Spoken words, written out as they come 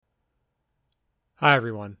Hi,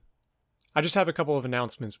 everyone. I just have a couple of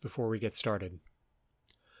announcements before we get started.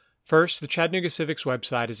 First, the Chattanooga Civics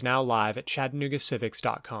website is now live at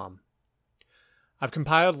chattanoogacivics.com. I've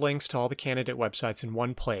compiled links to all the candidate websites in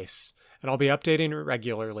one place, and I'll be updating it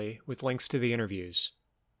regularly with links to the interviews.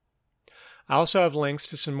 I also have links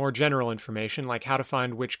to some more general information, like how to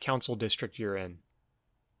find which council district you're in.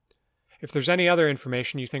 If there's any other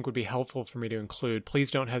information you think would be helpful for me to include,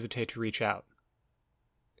 please don't hesitate to reach out.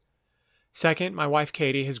 Second, my wife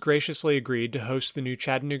Katie has graciously agreed to host the new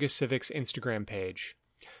Chattanooga Civics Instagram page,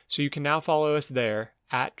 so you can now follow us there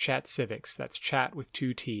at ChatCivics. That's chat with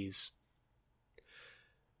 2 T's.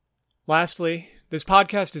 Lastly, this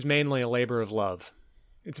podcast is mainly a labor of love.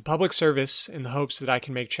 It's a public service in the hopes that I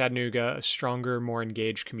can make Chattanooga a stronger, more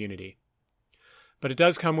engaged community. But it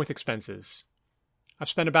does come with expenses. I've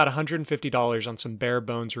spent about $150 on some bare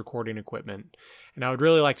bones recording equipment, and I would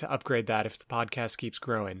really like to upgrade that if the podcast keeps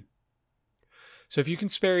growing. So if you can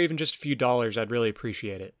spare even just a few dollars, I'd really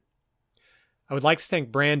appreciate it. I would like to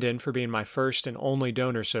thank Brandon for being my first and only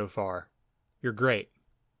donor so far. You're great.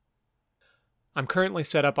 I'm currently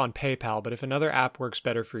set up on PayPal, but if another app works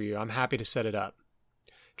better for you, I'm happy to set it up.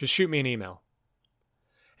 Just shoot me an email.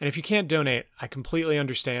 And if you can't donate, I completely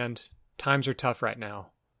understand. Times are tough right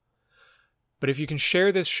now. But if you can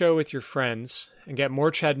share this show with your friends and get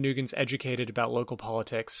more Chattanoogans educated about local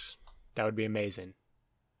politics, that would be amazing.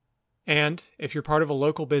 And if you're part of a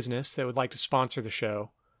local business that would like to sponsor the show,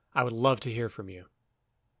 I would love to hear from you.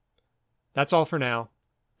 That's all for now.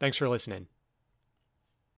 Thanks for listening.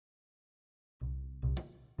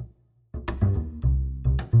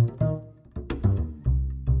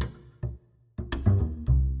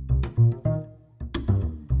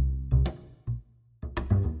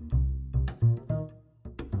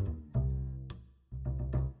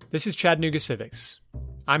 This is Chattanooga Civics.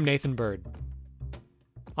 I'm Nathan Bird.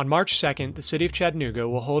 On March 2nd, the City of Chattanooga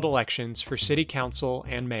will hold elections for City Council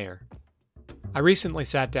and Mayor. I recently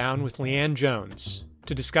sat down with Leanne Jones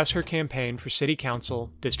to discuss her campaign for City Council,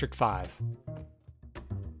 District 5.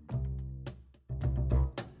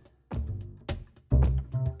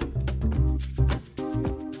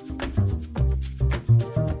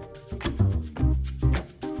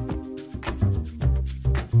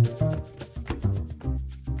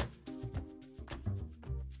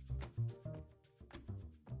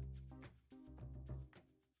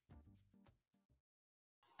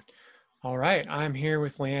 All right, I'm here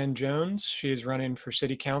with Leanne Jones. She is running for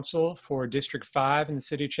City Council for District 5 in the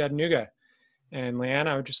City of Chattanooga. And Leanne,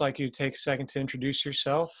 I would just like you to take a second to introduce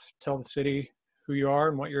yourself, tell the city who you are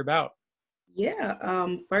and what you're about.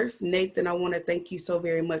 First, Nathan, I want to thank you so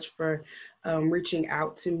very much for reaching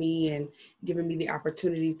out to me and giving me the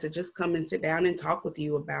opportunity to just come and sit down and talk with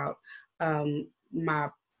you about my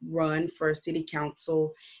run for City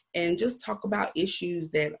Council and just talk about issues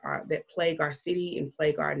that plague our city and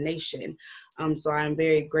plague our nation. So I'm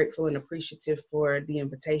very grateful and appreciative for the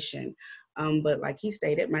invitation. But like he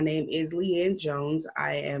stated, my name is Leanne Jones.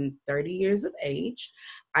 I am 30 years of age.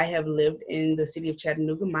 I have lived in the city of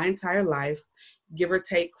Chattanooga my entire life, give or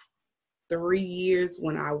take 3 years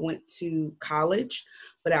when I went to college.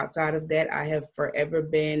 But outside of that, I have forever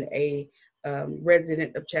been a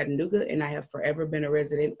resident of Chattanooga, and I have forever been a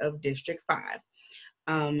resident of District 5.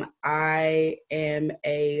 I am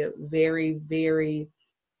very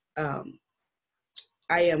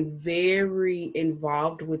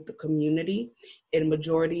involved with the community, and a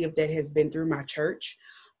majority of that has been through my church.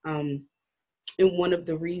 And one of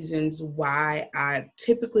the reasons why I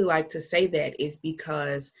typically like to say that is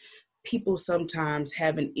because people sometimes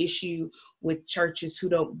have an issue with churches who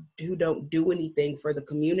don't do anything for the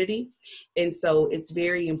community. And so it's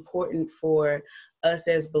very important for us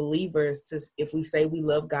as believers to, if we say we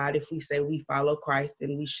love God, if we say we follow Christ,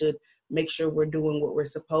 then we should make sure we're doing what we're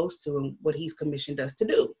supposed to and what he's commissioned us to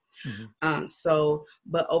do. Mm-hmm.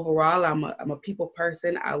 But overall, I'm a people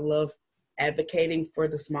person. I love advocating for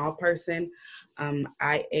the small person.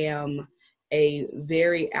 I am a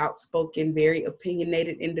very outspoken, very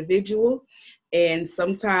opinionated individual. And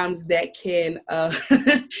sometimes that can,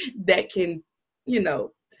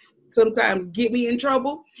 sometimes get me in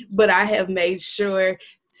trouble, but I have made sure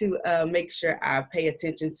to make sure I pay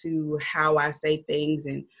attention to how I say things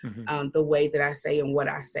and the way that I say and what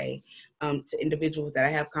I say to individuals that I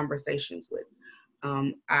have conversations with.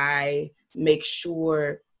 I make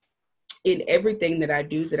sure in everything that I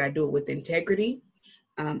do it with integrity.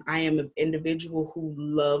 I am an individual who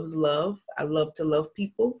loves love. I love to love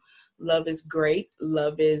people. Love is great.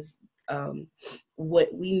 Love is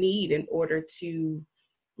what we need in order to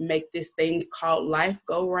make this thing called life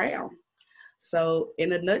go round. So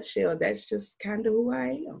in a nutshell, that's just kind of who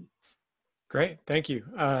I am. Great, thank you.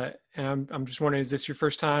 And I'm just wondering, is this your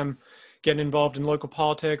first time getting involved in local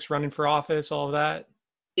politics, running for office, all of that?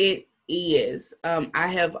 It is. I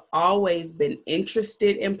have always been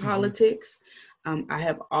interested in Hmm. politics. I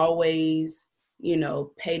have always,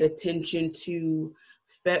 paid attention to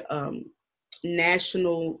fe- um,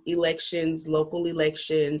 national elections, local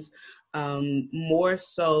elections, more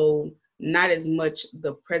so, not as much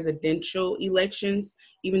the presidential elections,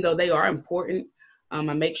 even though they are important. I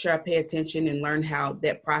make sure I pay attention and learn how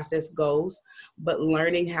that process goes, but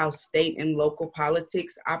learning how state and local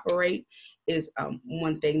politics operate is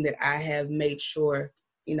one thing that I have made sure,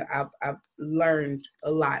 I've learned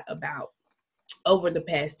a lot about over the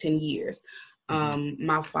past 10 years. Hmm.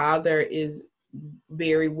 My father is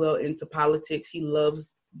very well into politics. He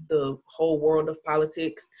loves the whole world of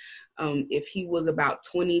politics. If he was about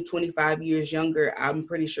 20, 25 years younger, I'm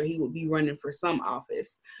pretty sure he would be running for some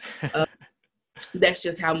office. Uh, that's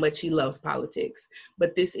just how much he loves politics.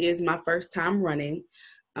 But this is my first time running.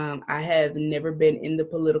 I have never been in the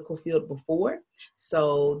political field before,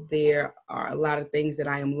 so there are a lot of things that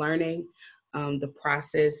I am learning. The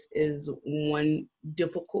process is one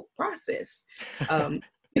difficult process.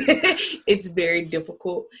 It's very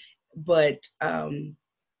difficult, but I'm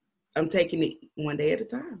taking it one day at a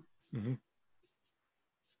time. Hmm.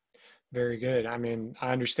 Very good. I mean,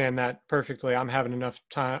 I understand that perfectly. I'm having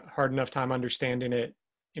hard enough time understanding it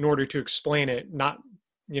in order to explain it, not,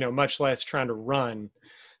 much less trying to run.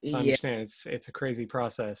 So I Yeah. understand it's a crazy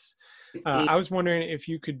process. It, I was wondering if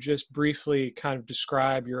you could just briefly kind of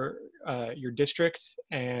describe your district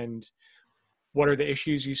and what are the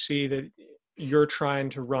issues you see that you're trying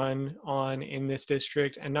to run on in this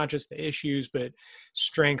district, and not just the issues, but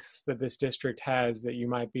strengths that this district has that you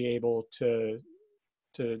might be able to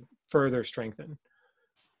further strengthen.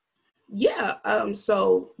 yeah.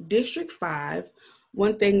 So District 5,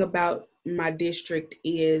 one thing about my district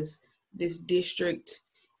is this district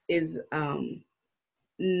is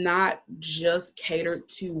not just catered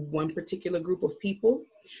to one particular group of people.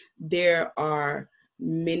 There are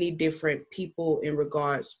many different people in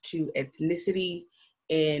regards to ethnicity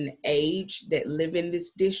and age that live in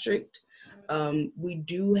this district. We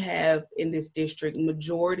do have in this district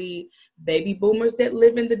majority baby boomers that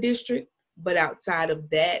live in the district, but outside of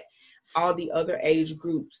that, all the other age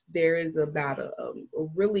groups, there is about a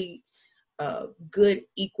really good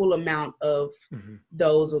equal amount of Hmm.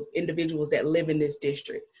 those of individuals that live in this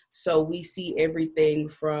district. So we see everything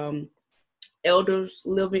from elders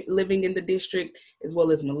living in the district, as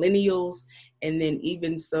well as millennials, and then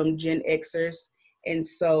even some Gen Xers. And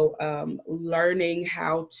so learning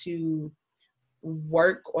how to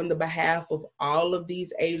work on the behalf of all of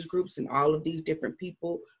these age groups and all of these different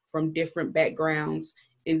people from different backgrounds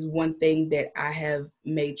is one thing that I have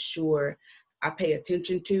made sure I pay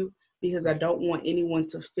attention to, because I Right. don't want anyone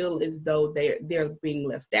to feel as though they're being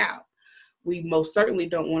left out. We most certainly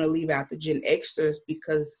don't want to leave out the Gen Xers,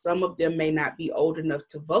 because some of them may not be old enough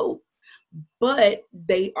to vote, but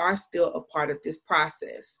they are still a part of this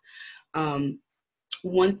process. Um,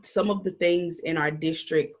 some of the things in our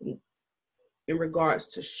district in regards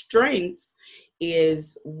to strengths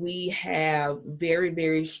is we have very,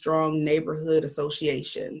 very strong neighborhood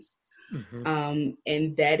associations. Hmm.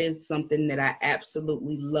 And that is something that I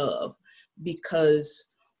absolutely love, because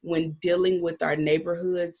when dealing with our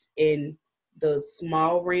neighborhoods in the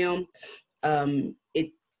small realm,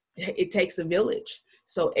 it takes a village.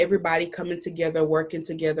 So everybody coming together, working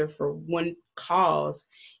together for one cause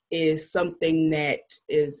is something that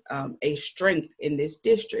is a strength in this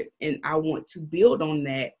district. And I want to build on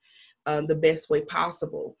that the best way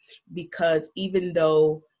possible, because even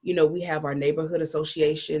though, we have our neighborhood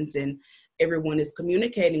associations and everyone is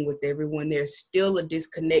communicating with everyone, there's still a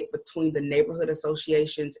disconnect between the neighborhood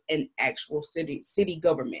associations and actual city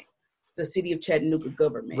government, the city of Chattanooga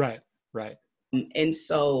government. Right. Right. And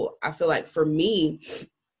so I feel like for me,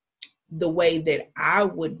 the way that I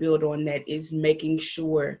would build on that is making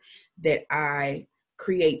sure that I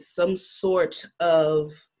create some sort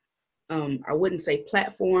of, I wouldn't say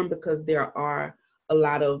platform, because there are a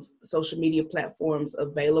lot of social media platforms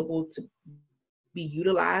available to be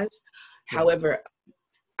utilized. Right. However,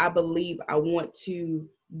 I believe I want to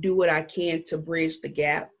do what I can to bridge the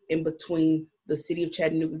gap in between the city of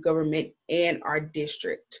Chattanooga government and our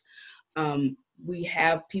district. We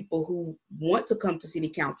have people who want to come to city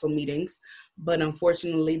council meetings, but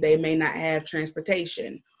unfortunately, they may not have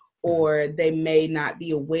transportation, Hmm. or they may not be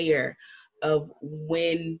aware of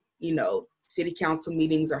when, city council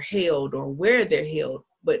meetings are held or where they're held.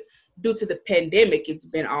 But due to the pandemic, it's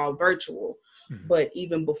been all virtual. Mm-hmm. But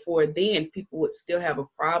even before then, people would still have a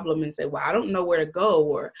problem and say, well, I don't know where to go,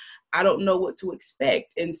 or I don't know what to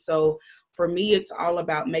expect. And so for me, it's all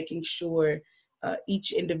about making sure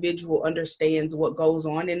each individual understands what goes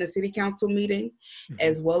on in a city council meeting, Mm-hmm.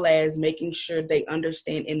 as well as making sure they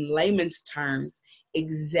understand in layman's terms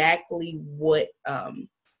exactly what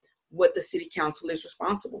the city council is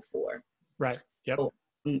responsible for. Right. Yep. So,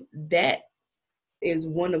 that is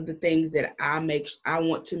one of the things that I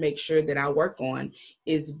want to make sure that I work on,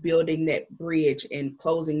 is building that bridge and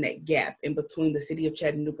closing that gap in between the city of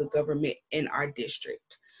Chattanooga government and our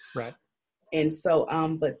district. Right. And so,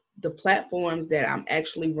 but the platforms that I'm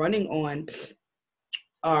actually running on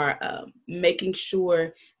are making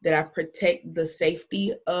sure that I protect the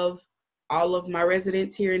safety of all of my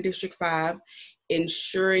residents here in District 5,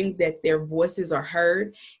 ensuring that their voices are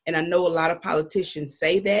heard. And I know a lot of politicians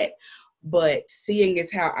say that, but seeing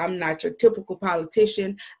as how I'm not your typical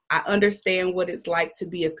politician, I understand what it's like to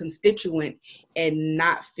be a constituent and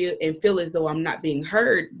not feel as though I'm not being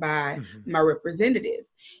heard by Mm-hmm. my representative.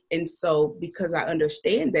 And so because I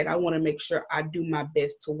understand that, I want to make sure I do my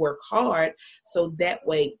best to work hard, so that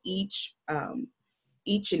way each and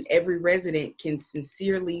every resident can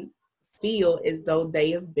sincerely feel as though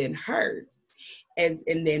they have been heard. And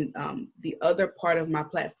then the other part of my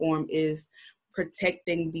platform is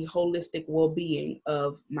protecting the holistic well-being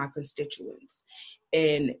of my constituents.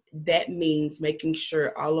 And that means making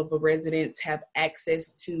sure all of the residents have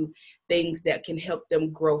access to things that can help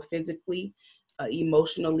them grow physically,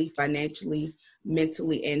 emotionally, financially,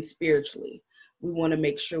 mentally, and spiritually. We want to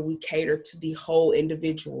make sure we cater to the whole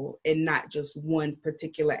individual and not just one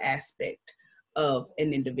particular aspect of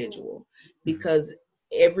an individual, because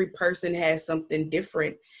every person has something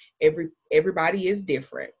different. Everybody is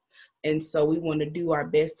different. And so we want to do our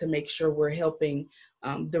best to make sure we're helping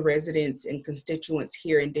the residents and constituents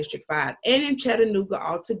here in District 5 and in Chattanooga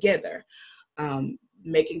altogether,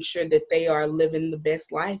 making sure that they are living the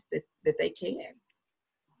best life that they can.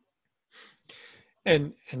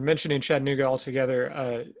 And mentioning Chattanooga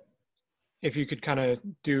altogether, if you could kind of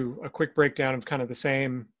do a quick breakdown of kind of the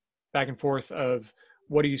same back and forth of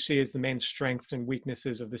what do you see as the main strengths and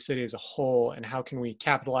weaknesses of the city as a whole, and how can we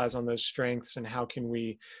capitalize on those strengths, and how can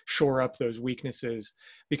we shore up those weaknesses?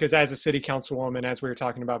 Because as a city councilwoman, as we were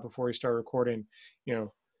talking about before we started recording, you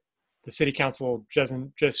know, the city council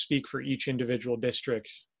doesn't just speak for each individual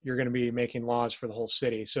district. You're going to be making laws for the whole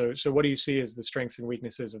city. So what do you see as the strengths and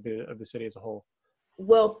weaknesses of the city as a whole?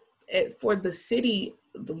 Well, for the city,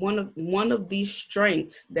 one of these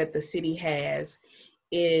strengths that the city has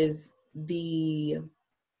is the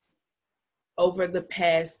over the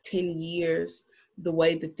past 10 years, the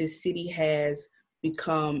way that this city has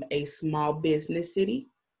become a small business city.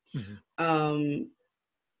 Mm-hmm.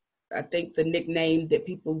 I think the nickname that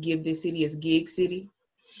people give this city is Gig City.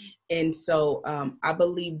 And so I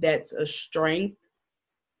believe that's a strength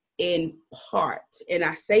in part. And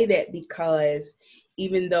I say that because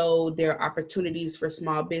even though there are opportunities for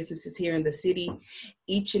small businesses here in the city,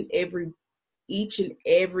 each and every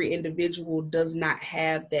individual does not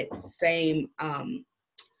have that same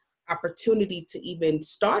opportunity to even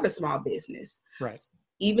start a small business. Right.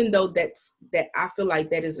 Even though that I feel like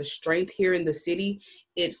that is a strength here in the city,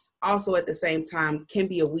 it's also at the same time can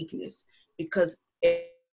be a weakness, because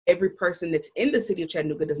every person that's in the city of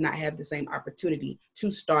Chattanooga does not have the same opportunity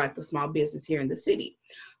to start the small business here in the city.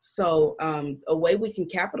 So a way we can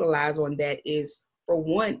capitalize on that is, for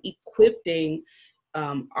one, equipping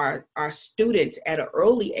our students at an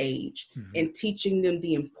early age, Mm-hmm. and teaching them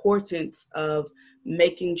the importance of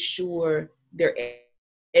making sure they're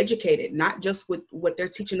educated, not just with what they're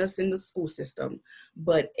teaching us in the school system,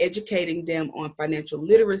 but educating them on financial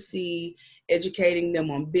literacy, educating them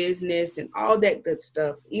on business and all that good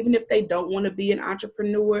stuff. Even if they don't want to be an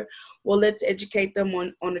entrepreneur, well, let's educate them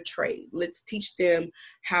on a trade. Let's teach them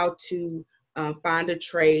how to find a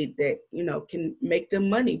trade that, you know, can make them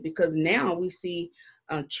money, because now we see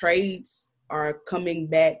trades are coming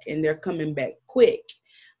back, and they're coming back quick.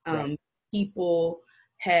 Right. People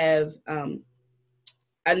have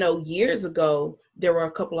I know years ago, there were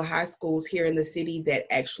a couple of high schools here in the city that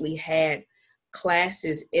actually had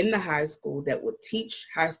classes in the high school that would teach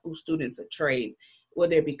high school students a trade,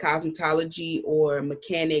 whether it be cosmetology or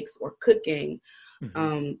mechanics or cooking.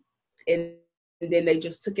 Mm-hmm. And then they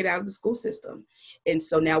just took it out of the school system. And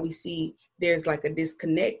so now we see there's like a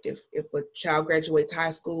disconnect. If a child graduates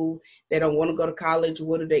high school, they don't want to go to college,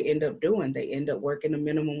 what do they end up doing? They end up working a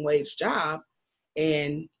minimum wage job,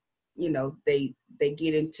 and you know, they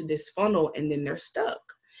get into this funnel, and then they're stuck.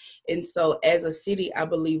 And so as a city, I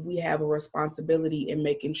believe we have a responsibility in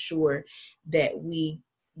making sure that we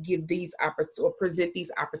give these or present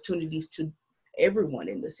these opportunities to everyone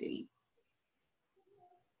in the city.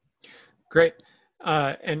 Great.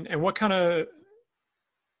 And what kind of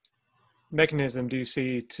mechanism do you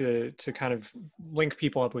see to kind of link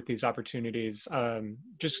people up with these opportunities?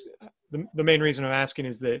 Just the main reason I'm asking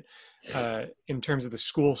is that in terms of the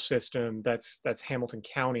school system, that's Hamilton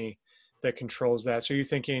County that controls that. So are you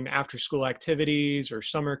thinking after school activities or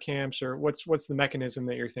summer camps, or what's the mechanism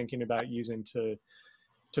that you're thinking about using to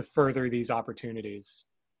further these opportunities?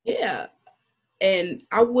 Yeah. And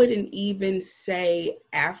I wouldn't even say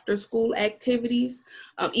after school activities,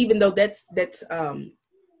 even though that's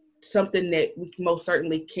something that we most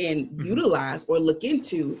certainly can Mm-hmm. utilize or look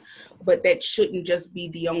into, but that shouldn't just be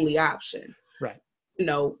the only option. Right. You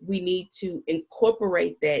know, we need to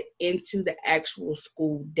incorporate that into the actual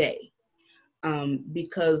school day.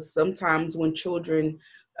 Because sometimes when children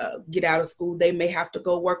get out of school, they may have to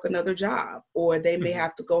go work another job, or they may Mm-hmm.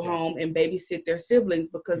 have to go home and babysit their siblings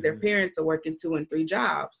because Mm-hmm. their parents are working 2 and 3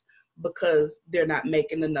 jobs because they're not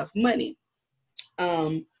making enough money.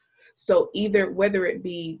 So either whether it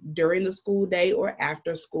be during the school day or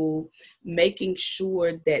after school, making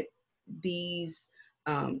sure that these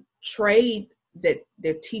trade that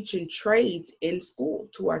they're teaching trades in school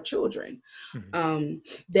to our children. Mm-hmm.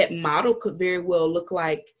 That model could very well look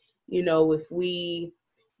like, you know,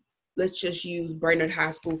 let's just use Brainerd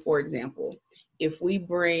High School, for example. If we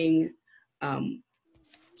bring, why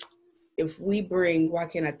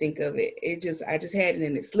can't I think of it? I just had it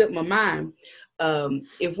and it slipped my mind.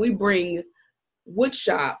 If we bring wood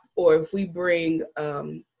shop, or if we bring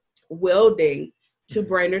welding to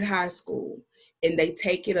Brainerd High School, and they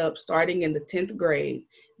take it up starting in the 10th grade,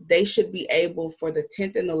 they should be able, for the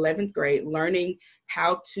 10th and 11th grade, learning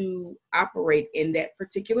how to operate in that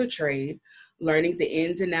particular trade, learning the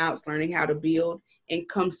ins and outs, learning how to build. And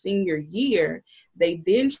come senior year, they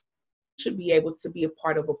then should be able to be a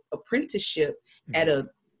part of an apprenticeship Mm-hmm.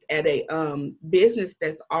 at a business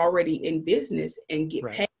that's already in business, and get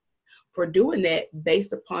Right. paid for doing that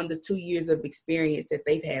based upon the 2 years of experience that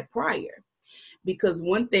they've had prior. Because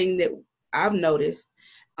one thing that I've noticed,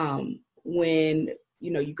 when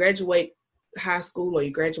you graduate high school or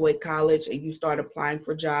you graduate college and you start applying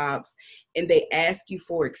for jobs and they ask you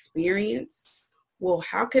for experience, well,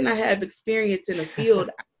 how can I have experience in a field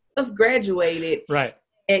I just graduated? Right.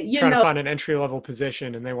 And Trying to find an entry level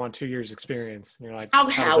position and they want 2 years experience. And you're like, how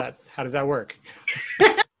does that work?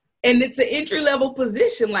 And it's an entry level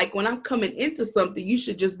position. Like, when I'm coming into something, you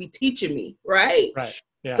should just be teaching me, right? Right.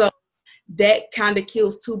 Yeah. So that kind of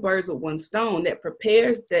kills 2 birds with 1 stone. That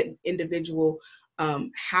prepares that individual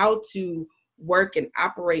how to work and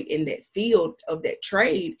operate in that field of that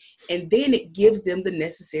trade. And then it gives them the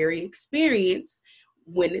necessary experience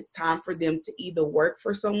when it's time for them to either work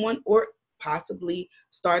for someone or possibly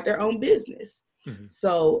start their own business. Mm-hmm.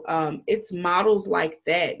 So it's models like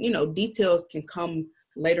that. Details can come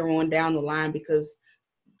later on down the line, because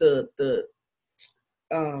the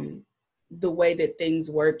way that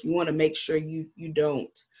things work, you want to make sure you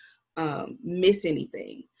don't miss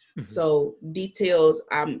anything. Mm-hmm. So details,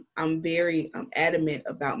 I'm very adamant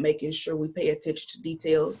about making sure we pay attention to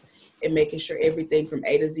details and making sure everything from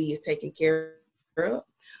A to Z is taken care of.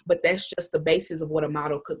 But that's just the basis of what a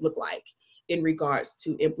model could look like in regards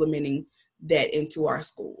to implementing that into our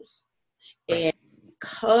schools. Right. And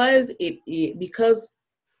because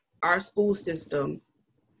our school system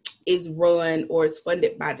is run or is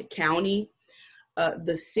funded by the county,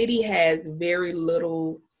 the city has very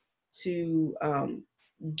little to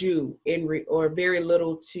do or very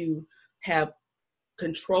little to have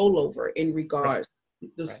control over in regards to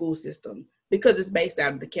the school system, because it's based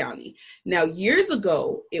out of the county. Now, years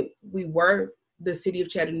ago, the city of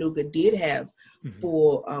Chattanooga did have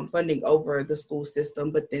full funding over the school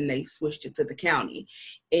system, but then they switched it to the county.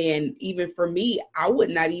 And even for me, I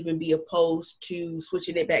would not even be opposed to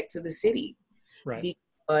switching it back to the city,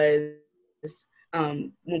 because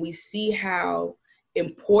when we see how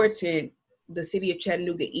important the city of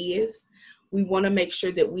Chattanooga is, we want to make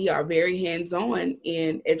sure that we are very hands-on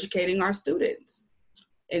in educating our students.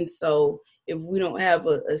 And so if we don't have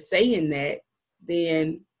a say in that,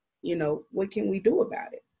 then, what can we do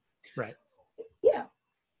about it? Right. Yeah.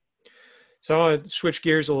 So I want to switch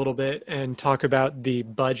gears a little bit and talk about the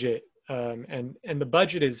budget. And the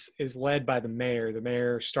budget is led by the mayor. The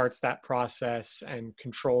mayor starts that process and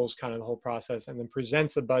controls kind of the whole process, and then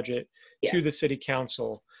presents a budget to the city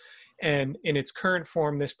council. And in its current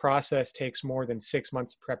form, this process takes more than 6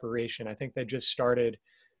 months of preparation. I think they just started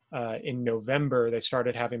in November. They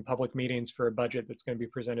started having public meetings for a budget that's going to be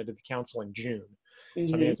presented to the council in June. Mm-hmm.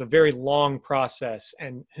 So I mean, it's a very long process.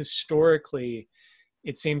 And historically,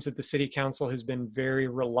 it seems that the city council has been very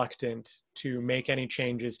reluctant to make any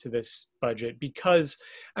changes to this budget because,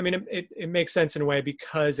 I mean, it makes sense in a way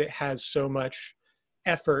because it has so much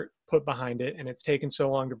effort put behind it and it's taken so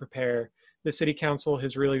long to prepare. The city council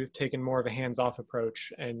has really taken more of a hands-off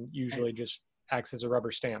approach and usually just acts as a rubber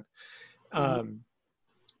stamp.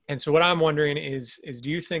 And so what I'm wondering is do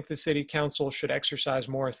you think the city council should exercise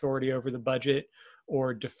more authority over the budget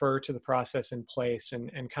or defer to the process in place?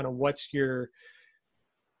 And kind of what's your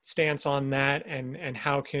stance on that, and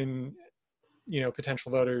how can,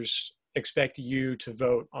 potential voters expect you to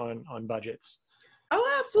vote on budgets?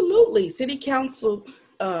 Oh, absolutely. City council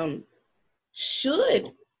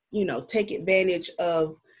should, take advantage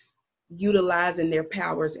of utilizing their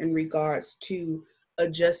powers in regards to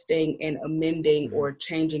adjusting and amending or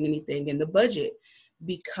changing anything in the budget,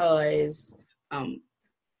 because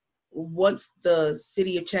once the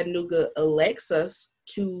city of Chattanooga elects us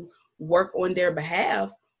to work on their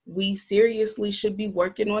behalf, we seriously should be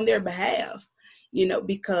working on their behalf,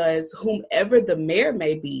 because whomever the mayor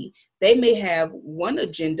may be, they may have one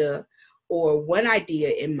agenda or one idea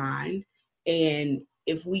in mind. And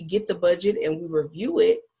if we get the budget and we review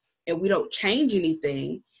it and we don't change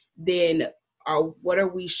anything, then what are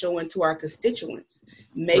we showing to our constituents?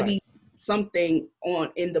 Maybe something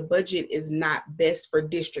in the budget is not best for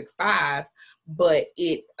District 5, but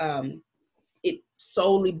it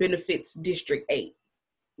solely benefits District 8,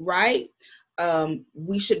 right?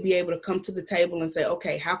 We should be able to come to the table and say,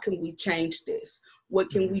 okay, how can we change this? What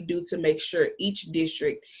can we do to make sure each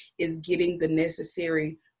district is getting the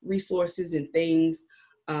necessary resources and things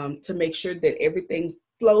to make sure that everything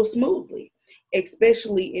flows smoothly,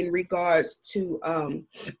 especially in regards to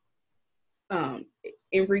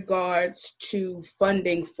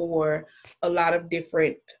funding for a lot of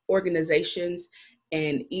different organizations,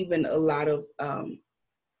 and even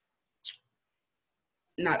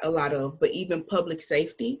but even public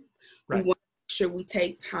safety. We want to make sure we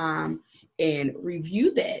take time and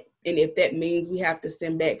review that. And if that means we have to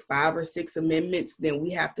send back 5 or 6 amendments, then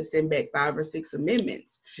we have to send back 5 or 6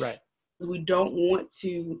 amendments. Right. We don't want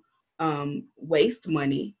to waste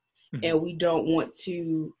money, and we don't want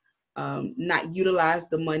to not utilize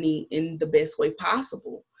the money in the best way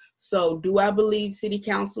possible. So do I believe city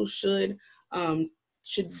council should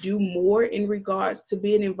do more in regards to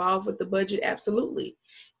being involved with the budget? Absolutely.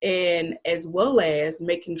 And as well as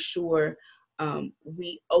making sure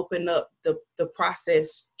we open up the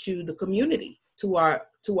process to the community, to our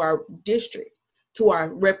district, to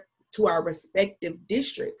our respective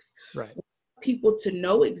districts. Right. People to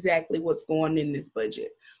know exactly what's going in this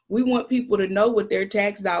budget. We want people to know what their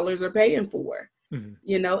tax dollars are paying for, and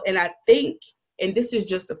I think, and this is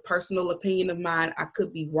just a personal opinion of mine, I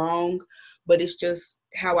could be wrong, but it's just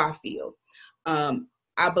how I feel.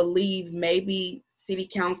 I believe maybe city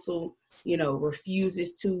council,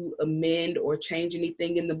 refuses to amend or change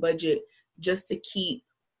anything in the budget just to keep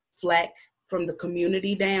flack from the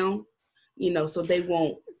community down, so they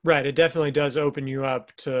won't. Right. It definitely does open you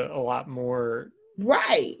up to a lot more,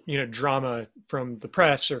 drama from the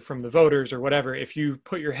press or from the voters or whatever. If you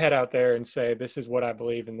put your head out there and say, this is what I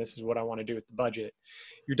believe and this is what I want to do with the budget,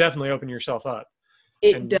 you're definitely opening yourself up.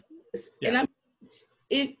 It does. Yeah.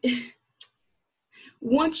 And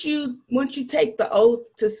once you take the oath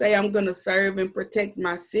to say, I'm going to serve and protect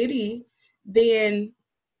my city, then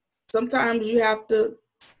sometimes you have to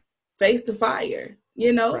face the fire,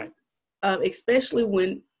 Right. Especially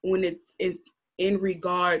when it is in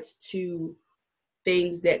regards to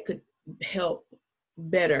things that could help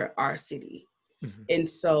better our city. And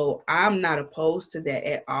so I'm not opposed to that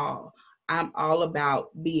at all. I'm all about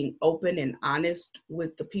being open and honest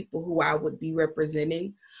with the people who I would be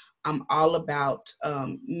representing. I'm all about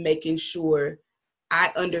making sure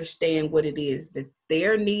I understand what it is that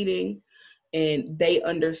they're needing, and they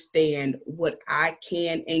understand what I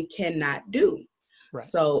can and cannot do. Right.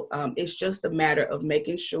 So it's just a matter of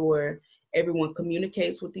making sure everyone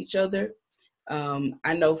communicates with each other.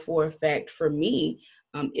 I know for a fact for me,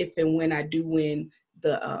 if and when I do win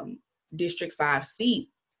the District 5 seat,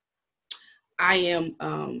 I am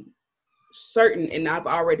certain, and I've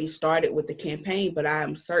already started with the campaign, but I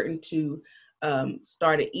am certain to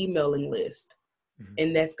start an emailing list,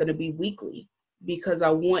 and that's going to be weekly, because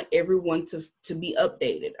I want everyone to be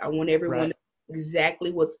updated. I want everyone to know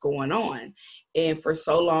exactly what's going on. And for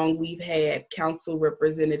so long, we've had council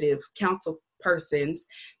representatives, council persons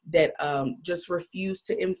that just refuse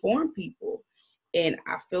to inform people. And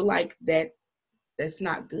I feel like that's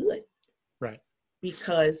not good. Right.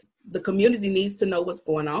 Because the community needs to know what's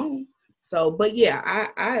going on. So, but yeah,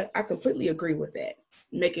 I completely agree with that.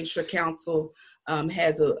 making sure council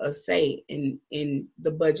has a say in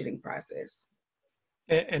the budgeting process.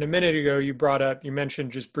 And a minute ago, you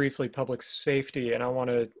mentioned just briefly public safety, and I want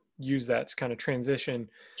to use that to kind of transition.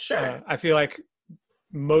 Sure. I feel like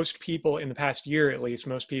most people in the past year, at least,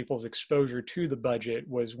 most people's exposure to the budget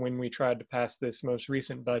was when we tried to pass this most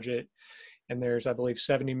recent budget. And there's, I believe,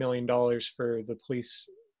 $70 million for the police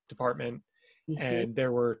department. Mm-hmm. And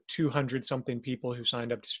there were 200 something people who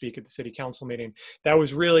signed up to speak at the city council meeting. That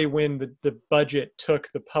was really when the budget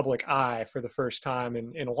took the public eye for the first time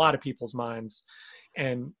in a lot of people's minds.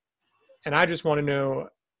 And I just want to know,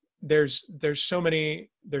 there's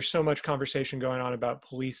so much conversation going on about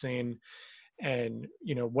policing, and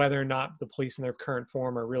whether or not the police in their current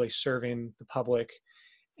form are really serving the public.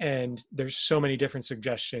 And there's so many different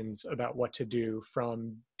suggestions about what to do,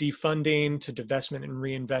 from defunding to divestment and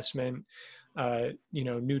reinvestment,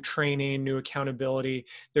 new training, new accountability.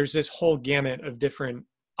 There's this whole gamut of different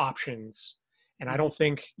options, and I don't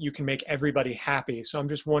think you can make everybody happy. So I'm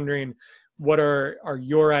just wondering, what are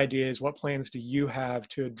your ideas? What plans do you have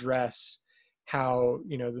to address how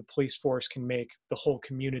the police force can make the whole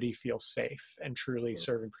community feel safe and truly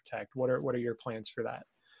serve and protect? What are your plans for that?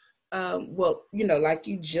 Well, like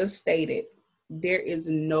you just stated, there is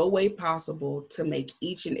no way possible to make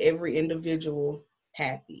each and every individual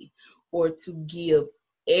happy or to give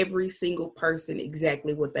every single person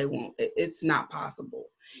exactly what they want. It's not possible.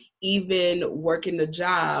 Even working a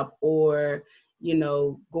job or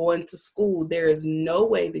going to school, there is no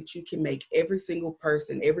way that you can make every single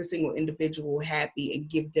person, every single individual happy and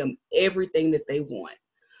give them everything that they want.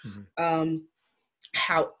 Mm-hmm.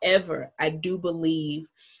 However, I do believe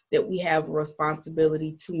that we have a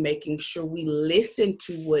responsibility to making sure we listen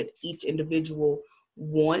to what each individual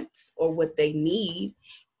wants or what they need,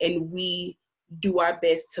 and we do our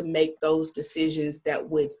best to make those decisions that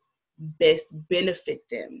would best benefit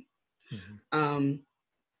them. Mm-hmm.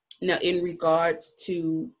 Now, in regards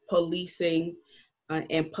to policing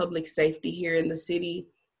and public safety here in the city,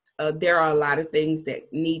 there are a lot of things that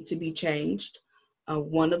need to be changed.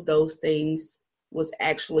 One of those things was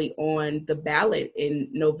actually on the ballot in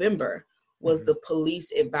November, was mm-hmm. the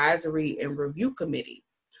Police Advisory and Review Committee.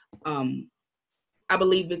 I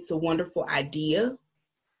believe it's a wonderful idea,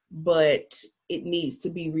 but it needs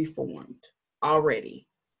to be reformed already.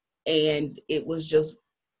 And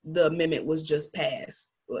the amendment was just passed,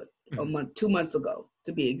 mm-hmm. 2 months ago,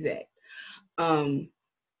 to be exact.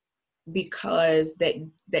 Because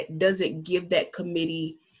that doesn't give that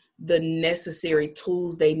committee the necessary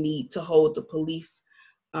tools they need to hold the police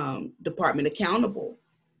department accountable.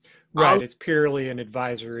 Right. It's purely an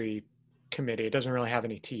advisory committee. It doesn't really have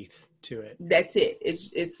any teeth to it. That's it.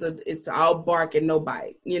 It's all bark and no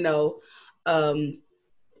bite, and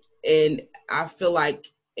I feel like,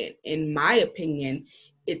 in my opinion,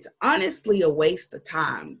 it's honestly a waste of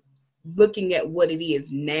time. Looking at what it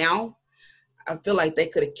is now, I feel like they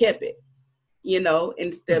could have kept it,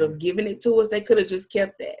 instead mm-hmm. of giving it to us, they could have just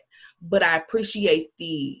kept that. But I appreciate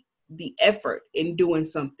the effort in doing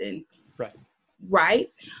something right.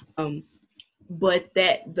 But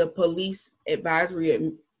that the Police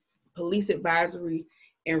Advisory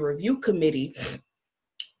and Review Committee,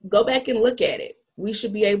 go back and look at it. We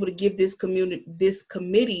should be able to give this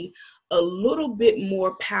committee a little bit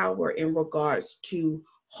more power in regards to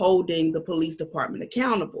holding the police department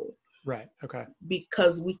accountable. Right. Okay.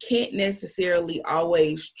 Because we can't necessarily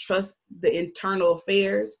always trust the internal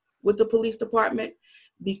affairs with the police department,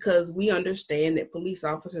 because we understand that police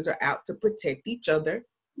officers are out to protect each other.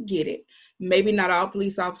 Get it? Maybe not all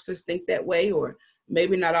police officers think that way, or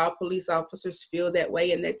maybe not all police officers feel that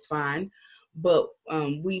way, and that's fine. But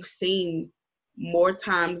we've seen more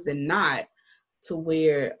times than not to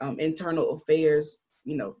where internal affairs,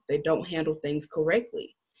 they don't handle things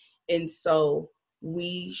correctly. And so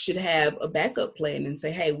we should have a backup plan and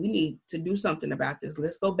say, hey, we need to do something about this.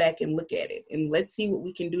 Let's go back and look at it, and let's see what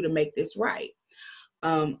we can do to make this right.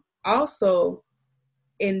 Also,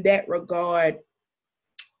 in that regard,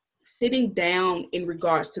 sitting down in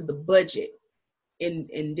regards to the budget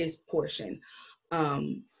in this portion,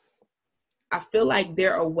 I feel like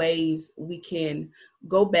there are ways we can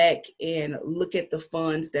go back and look at the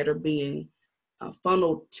funds that are being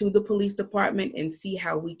funneled to the police department and see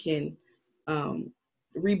how we can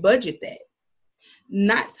rebudget that.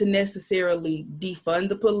 Not to necessarily defund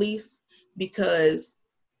the police, because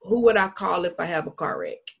who would I call if I have a car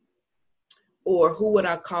wreck? Or who would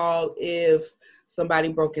I call if somebody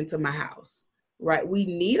broke into my house, right? We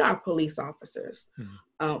need our police officers.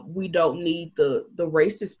 Mm-hmm. We don't need the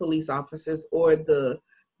racist police officers or the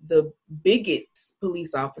bigots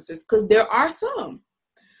police officers, because there are some.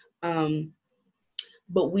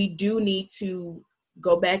 but we do need to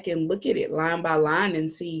go back and look at it line by line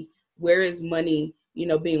and see where is money,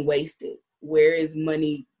 being wasted, where is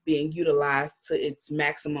money being utilized to its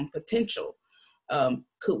maximum potential.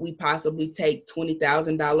 Could we possibly take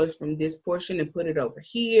 $20,000 from this portion and put it over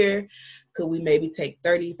here? Could we maybe take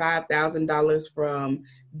 $35,000 from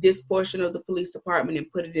this portion of the police department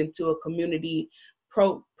and put it into a community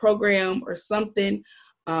program or something?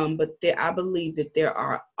 But I believe that there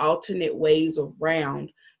are alternate ways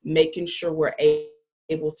around making sure we're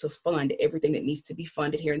able to fund everything that needs to be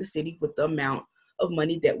funded here in the city with the amount of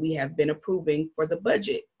money that we have been approving for the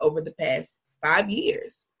budget over the past 5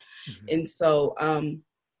 years. Mm-hmm. And so,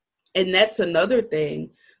 and that's another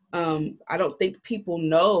thing. I don't think people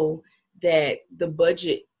know that the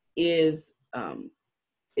budget is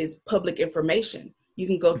public information. You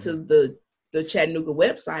can go mm-hmm. to the Chattanooga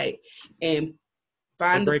website and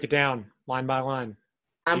find break it down line by line.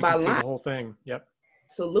 Line by line. See the whole thing. Yep.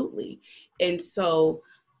 Absolutely. And so,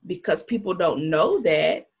 because people don't know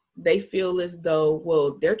that, they feel as though,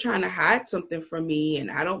 well, they're trying to hide something from me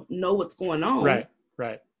and I don't know what's going on.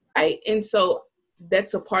 Right. And so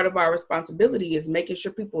that's a part of our responsibility, is making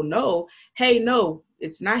sure people know, hey, no,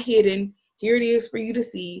 it's not hidden. Here it is for you to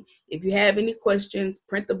see. If you have any questions,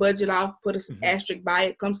 print the budget off, put an mm-hmm. asterisk by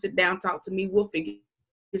it, come sit down, talk to me. We'll figure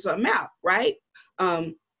something out. Right.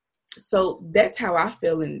 So that's how I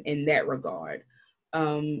feel in that regard.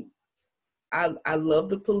 I love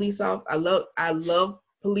the police I love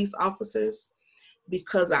police officers,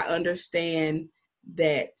 because I understand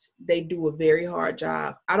that they do a very hard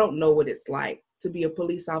job. I don't know what it's like to be a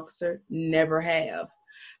police officer, never have.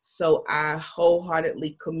 So I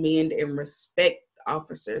wholeheartedly commend and respect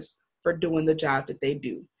officers for doing the job that they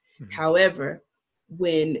do. Mm-hmm. However,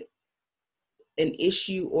 when an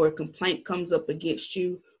issue or a complaint comes up against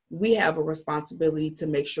you, we have a responsibility to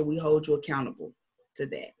make sure we hold you accountable to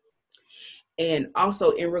that. And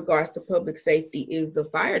also, in regards to public safety, is the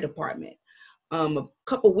fire department. A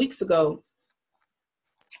couple weeks ago,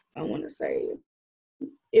 I want to say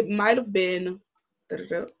it might have been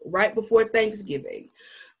right before Thanksgiving,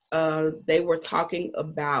 they were talking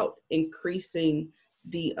about increasing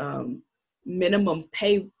the minimum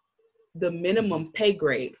pay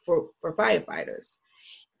grade for firefighters.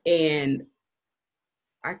 And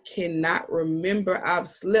I cannot remember, I've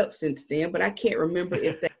slept since then, but I can't remember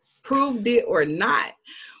if they proved it or not.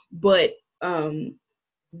 But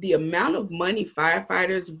the amount of money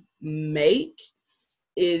firefighters make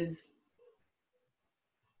is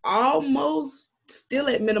almost still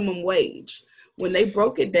at minimum wage. When they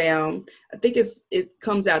broke it down, I think it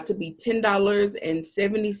comes out to be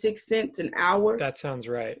 $10.76 an hour. That sounds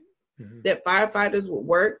right. Mm-hmm. That firefighters would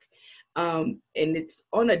work, and it's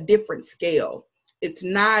on a different scale. It's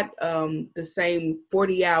not the same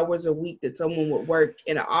 40 hours a week that someone would work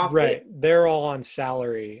in an office. Right. They're all on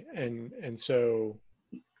salary. And so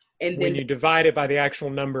when you divide it by the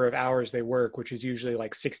actual number of hours they work, which is usually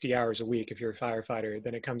like 60 hours a week if you're a firefighter,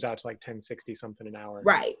 then it comes out to like 1060 something an hour.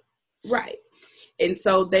 Right. And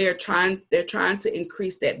so they're trying to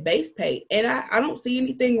increase that base pay. And I don't see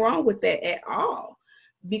anything wrong with that at all,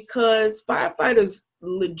 because firefighters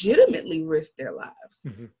legitimately risk their lives.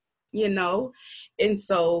 Mm-hmm. And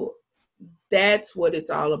so that's what it's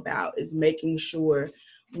all about, is making sure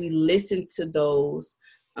we listen to those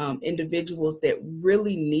individuals that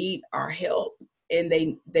really need our help, and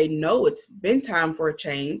they know it's been time for a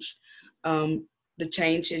change. The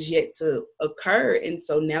change has yet to occur, and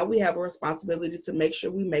so now we have a responsibility to make sure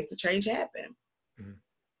we make the change happen. Mm-hmm.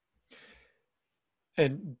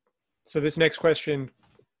 And so this next question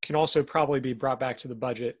can also probably be brought back to the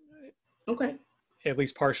budget. Okay. At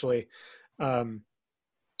least partially.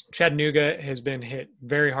 Chattanooga has been hit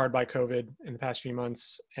very hard by COVID in the past few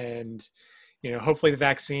months. And, hopefully the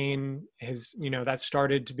vaccine has, that's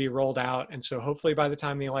started to be rolled out. And so hopefully by the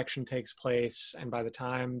time the election takes place and by the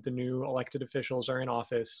time the new elected officials are in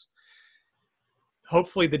office,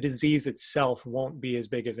 hopefully the disease itself won't be as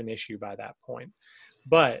big of an issue by that point.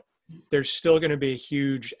 But there's still going to be a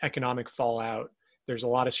huge economic fallout. There's a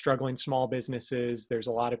lot of struggling small businesses. There's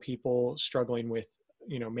a lot of people struggling with,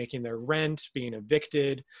 making their rent, being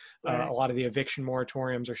evicted. Right. A lot of the eviction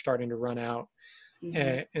moratoriums are starting to run out.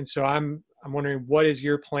 Mm-hmm. And so I'm wondering, what is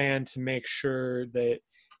your plan to make sure that,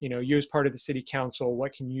 you as part of the city council,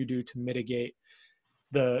 what can you do to mitigate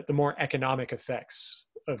the more economic effects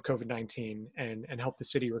of COVID-19 and help the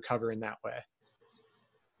city recover in that way?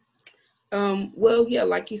 Well, yeah,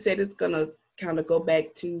 like you said, it's going to kind of go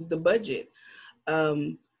back to the budget.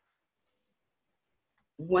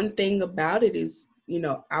 One thing about it is,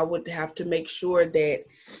 I would have to make sure that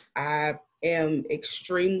I am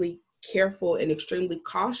extremely careful and extremely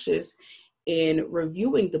cautious in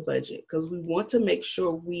reviewing the budget, because we want to make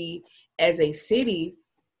sure we, as a city,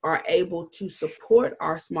 are able to support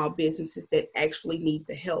our small businesses that actually need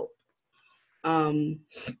the help. Um,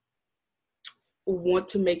 we want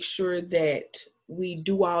to make sure that we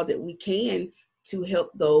do all that we can to help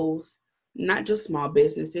those, not just small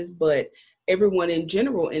businesses, but everyone in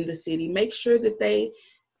general in the city, make sure that they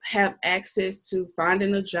have access to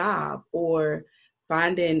finding a job or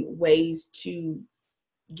finding ways to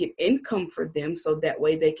get income for them, so that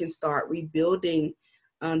way they can start rebuilding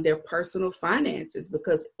their personal finances,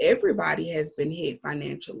 because everybody has been hit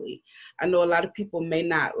financially. I know a lot of people may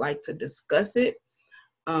not like to discuss it,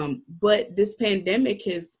 but this pandemic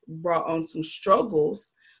has brought on some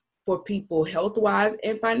struggles for people health-wise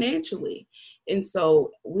and financially. And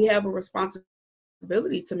so we have a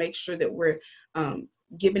responsibility to make sure that we're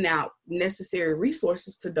giving out necessary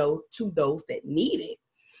resources to those that need it.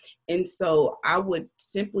 And so I would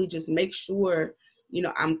simply just make sure,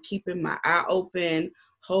 I'm keeping my eye open,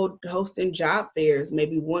 hosting job fairs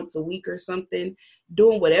maybe once a week or something,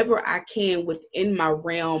 doing whatever I can within my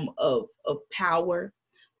realm of power,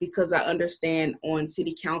 because I understand on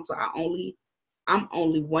city council, I'm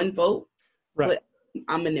only one vote, Right. but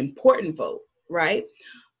I'm an important vote, right?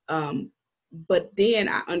 But then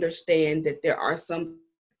I understand that there are some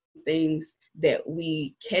things that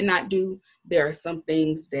we cannot do. There are some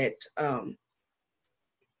things that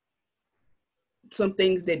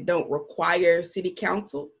don't require city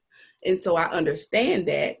council. And so I understand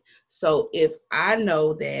that. So if I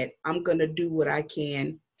know that, I'm going to do what I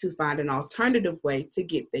can to find an alternative way to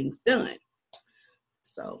get things done.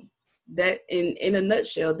 So that in a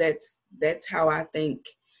nutshell, that's how I think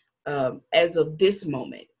as of this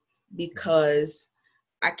moment, because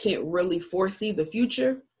I can't really foresee the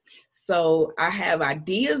future. So I have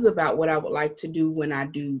ideas about what I would like to do when I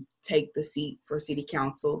do take the seat for city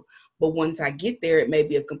council. But once I get there, it may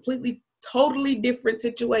be a totally different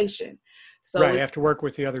situation. So Right. You have to work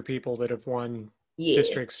with the other people that have won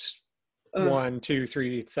districts 1, 2,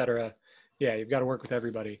 3, etc. Yeah, you've got to work with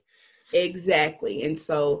everybody. Exactly. And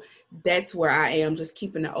so that's where I am, just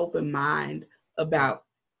keeping an open mind about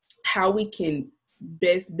how we can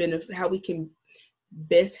best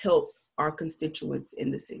help our constituents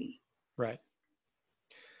in the city. Right.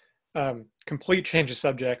 Complete change of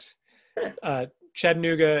subject.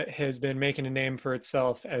 Chattanooga has been making a name for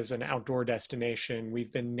itself as an outdoor destination.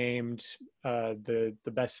 We've been named the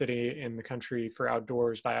best city in the country for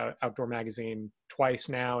outdoors by Outdoor Magazine twice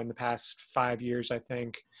now in the past 5 years, I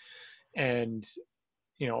think. And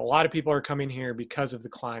a lot of people are coming here because of the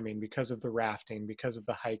climbing, because of the rafting, because of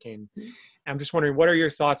the hiking. Mm-hmm. I'm just wondering, what are your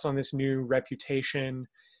thoughts on this new reputation?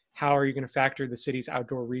 How are you going to factor the city's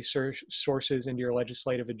outdoor resources into your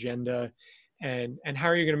legislative agenda? And how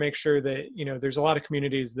are you going to make sure that, there's a lot of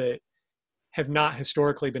communities that have not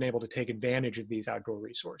historically been able to take advantage of these outdoor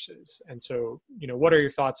resources? And so, what are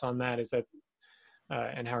your thoughts on that?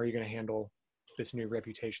 And how are you going to handle this new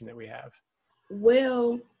reputation that we have?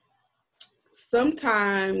 Well,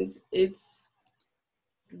 sometimes it's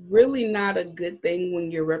really not a good thing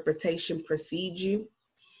when your reputation precedes you,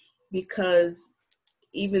 because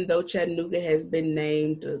even though Chattanooga has been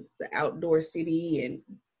named the outdoor city and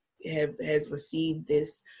has received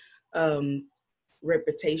this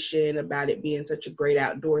reputation about it being such a great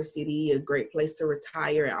outdoor city, a great place to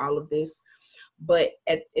retire and all of this, but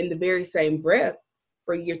in the very same breath,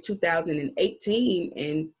 for year 2018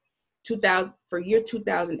 and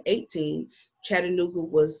 2018, Chattanooga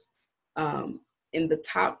was in the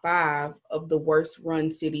top 5 of the worst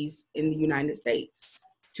run cities in the United States.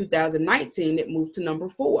 2019, it moved to number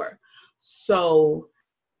 4. So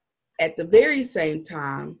at the very same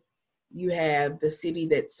time, you have the city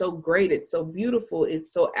that's so great, it's so beautiful,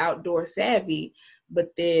 it's so outdoor savvy,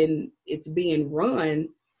 but then it's being run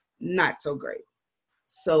not so great.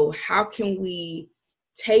 So how can we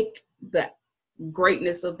take the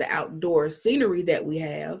greatness of the outdoor scenery that we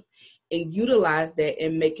have and utilize that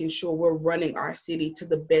in making sure we're running our city to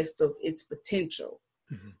the best of its potential?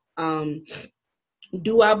 Mm-hmm.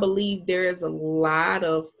 Do I believe there is a lot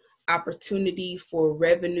of opportunity for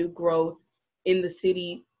revenue growth in the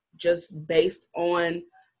city just based on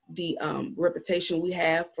the reputation we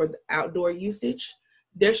have for the outdoor usage?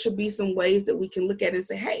 There should be some ways that we can look at it and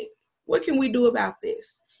say, hey, what can we do about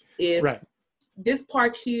this? If this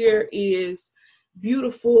park here is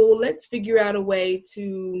beautiful, let's figure out a way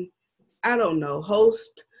to, I don't know,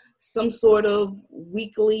 host some sort of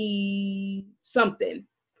weekly something,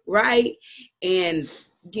 right? And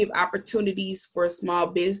give opportunities for small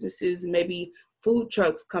businesses. Maybe food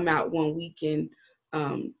trucks come out one week and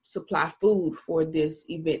supply food for this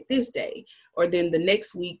event this day. Or then the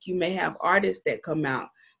next week, you may have artists that come out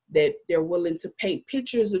that they're willing to paint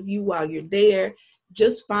pictures of you while you're there,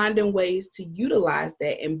 just finding ways to utilize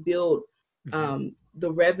that and build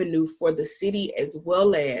the revenue for the city as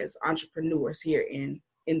well as entrepreneurs here in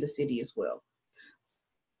the city as well.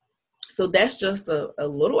 So that's just a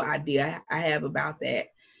little idea I have about that,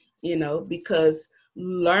 because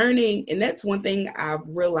learning, and that's one thing I've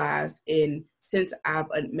realized since I've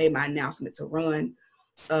made my announcement to run,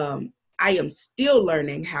 I am still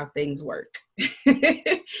learning how things work.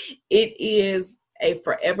 It is a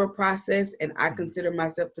forever process, and I consider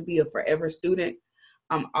myself to be a forever student.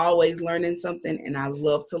 I'm always learning something, and I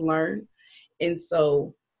love to learn. And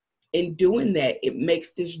so in doing that, it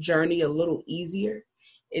makes this journey a little easier.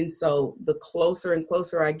 And so the closer and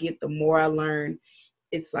closer I get, the more I learn.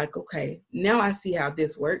 It's like, okay, now I see how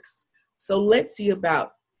this works. So let's see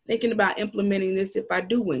about thinking about implementing this if I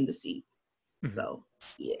do win the seat. So,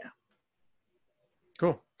 yeah.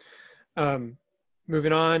 Cool.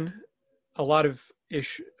 Moving on, a lot of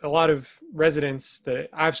residents that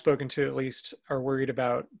I've spoken to, at least, are worried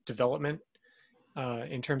about development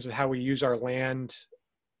in terms of how we use our land.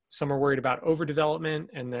 Some are worried about overdevelopment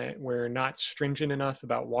and that we're not stringent enough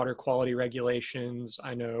about water quality regulations.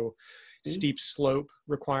 I know steep slope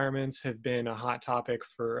requirements have been a hot topic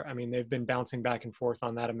they've been bouncing back and forth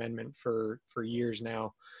on that amendment for years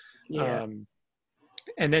now. Yeah.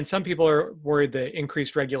 And then some people are worried that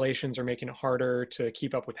increased regulations are making it harder to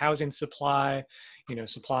keep up with housing supply.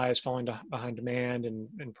 Supply is falling behind demand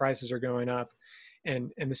and prices are going up.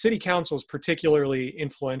 And the city council is particularly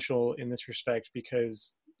influential in this respect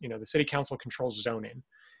because, the city council controls zoning.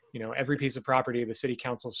 Every piece of property, the city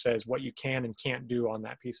council says what you can and can't do on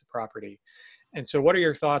that piece of property. And so what are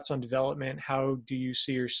your thoughts on development? How do you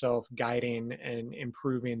see yourself guiding and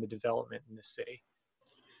improving the development in the city?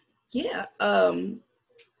 Yeah.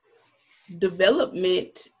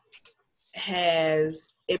 Development has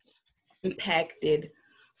impacted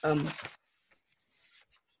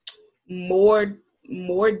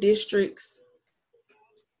more districts.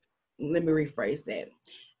 Let me rephrase that.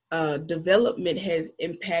 Development has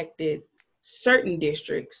impacted certain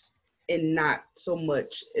districts and not so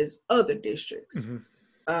much as other districts.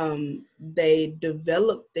 They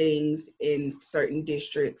develop things in certain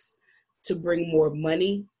districts to bring more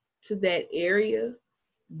money to that area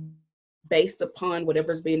based upon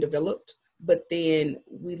whatever's being developed. But then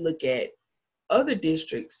we look at other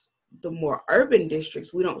districts, the more urban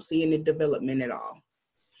districts, we don't see any development at all.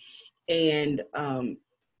 And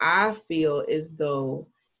I feel as though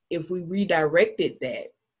if we redirected that,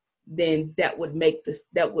 then that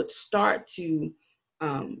would start to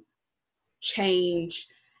change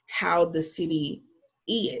how the city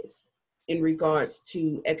is in regards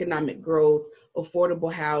to economic growth,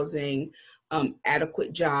 affordable housing,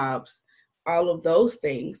 adequate jobs, all of those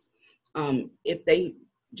things. If they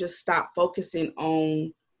just stop focusing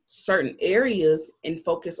on certain areas and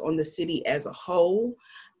focus on the city as a whole,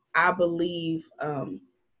 I believe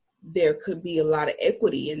there could be a lot of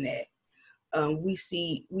equity in that. We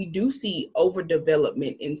do see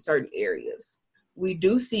overdevelopment in certain areas. We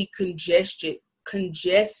do see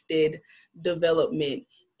congested development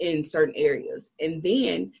in certain areas. And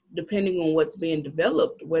then depending on what's being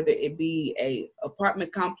developed, whether it be a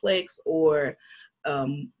apartment complex or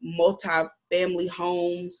multi-family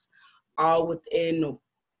homes, all within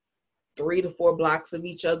 3 to 4 blocks of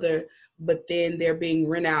each other, but then they're being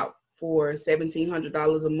rent out for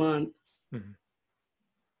 $1,700 a month.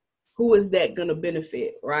 Who is that going to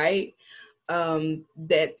benefit, right?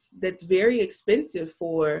 That's very expensive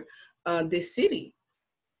for this city.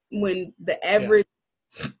 When the average,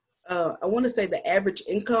 I want to say the average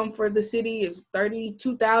income for the city is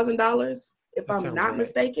 $32,000, if I'm not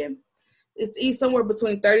mistaken. It's somewhere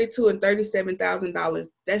between $32,000 and $37,000.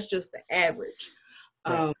 That's just the average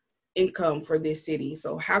income for this city.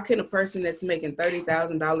 So how can a person that's making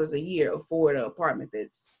 $30,000 a year afford an apartment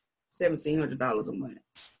that's $1,700 a month?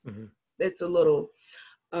 That's a little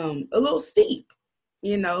steep,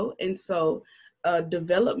 and so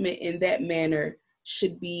development in that manner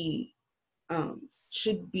should be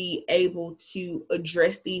able to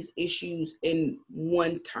address these issues in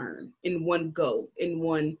one turn, in one go, in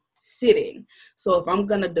one sitting. So if I'm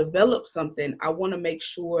going to develop something, I want to make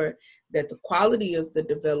sure that the quality of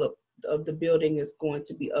the building is going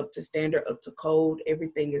to be up to standard, up to code.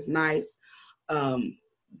 Everything is nice.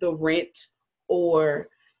 The rent, or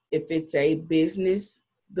if it's a business,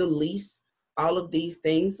 the lease, all of these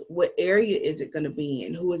things, what area is it going to be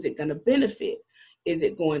in? Who is it going to benefit? Is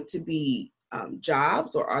it going to be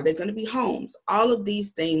jobs, or are they going to be homes? All of these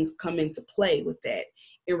things come into play with that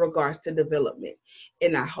in regards to development.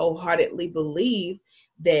 And I wholeheartedly believe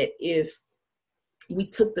that if we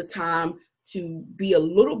took the time to be a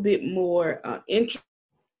little bit more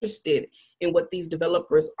interested in what these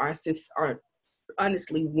developers are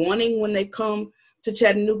honestly wanting when they come to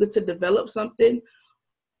Chattanooga to develop something.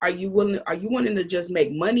 Are you wanting to just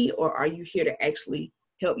make money, or are you here to actually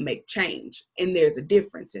help make change? And there's a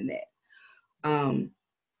difference in that.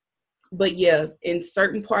 But yeah, in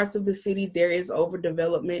certain parts of the city, there is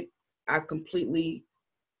overdevelopment. I completely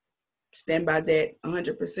stand by that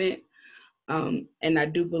 100%. And I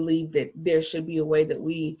do believe that there should be a way that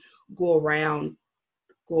we go around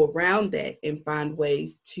that and find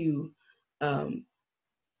ways to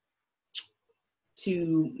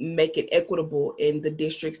make it equitable in the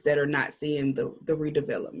districts that are not seeing the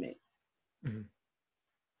redevelopment. Mm-hmm.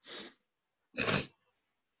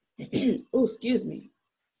 Oh, excuse me.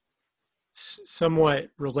 Somewhat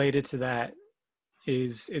related to that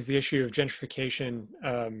is the issue of gentrification.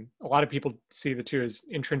 A lot of people see the two as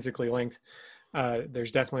intrinsically linked.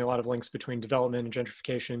 There's definitely a lot of links between development and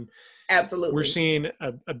gentrification. Absolutely. We're seeing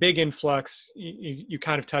a big influx. You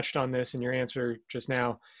kind of touched on this in your answer just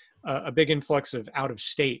now. A big influx of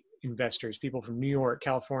out-of-state investors, people from New York,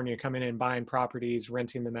 California, coming in, buying properties,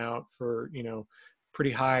 renting them out for,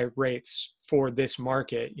 pretty high rates for this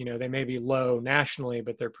market. They may be low nationally,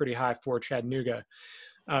 but they're pretty high for Chattanooga.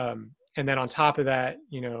 And then on top of that,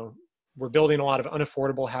 we're building a lot of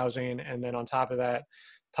unaffordable housing. And then on top of that,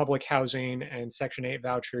 public housing and Section 8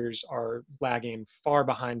 vouchers are lagging far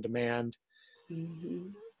behind demand.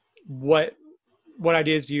 Mm-hmm. What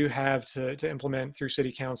ideas do you have to implement through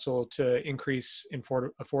city council to increase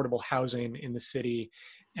affordable housing in the city,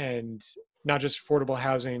 and not just affordable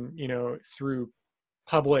housing, through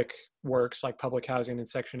public works like public housing and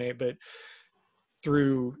Section 8, but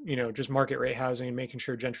through, just market rate housing, making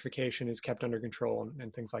sure gentrification is kept under control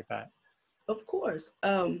and things like that? Of course.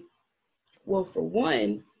 Well, for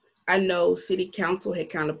one, I know city council had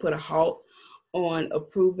kind of put a halt on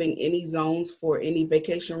approving any zones for any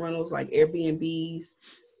vacation rentals like Airbnbs.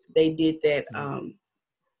 They did that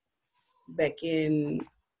back in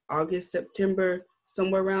August, September,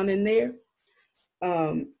 somewhere around in there.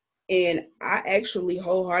 And I actually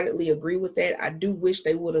wholeheartedly agree with that. I do wish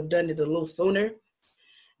they would have done it a little sooner,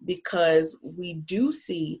 because we do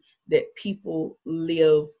see that people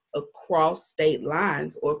live across state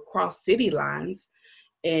lines or across city lines,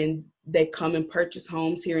 and they come and purchase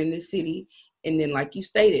homes here in this city. And then, like you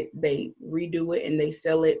stated, they redo it and they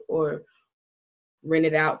sell it or rent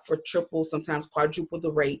it out for triple, sometimes quadruple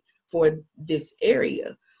the rate for this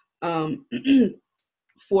area.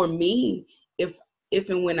 For me, if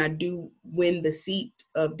and when I do win the seat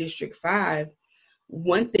of District 5,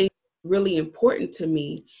 one thing really important to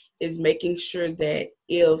me is making sure that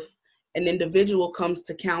if an individual comes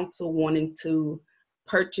to council wanting to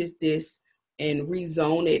purchase this and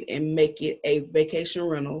rezone it and make it a vacation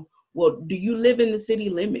rental, well, do you live in the city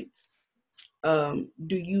limits? Do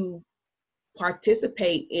you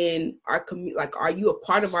participate in our community? Like, are you a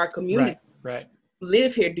part of our community? Right.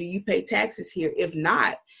 Live here? Do you pay taxes here? If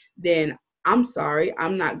not, then I'm sorry,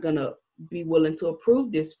 I'm not gonna be willing to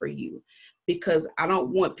approve this for you, because I don't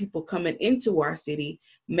want people coming into our city,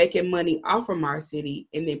 making money off from our city,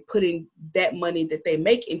 and then putting that money that they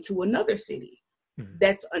make into another city. Mm-hmm.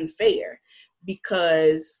 That's unfair,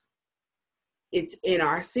 because it's in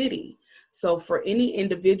our city. So for any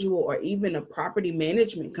individual or even a property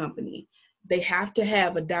management company, they have to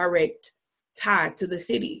have a direct tie to the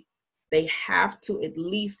city. They have to at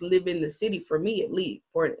least live in the city. For me, at least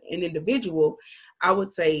for an individual, I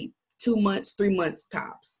would say 2 months, 3 months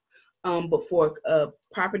tops. But for a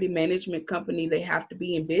property management company, they have to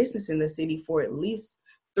be in business in the city for at least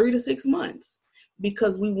 3 to 6 months,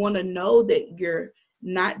 because we want to know that you're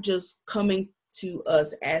not just coming to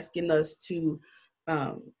us asking us to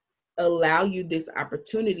allow you this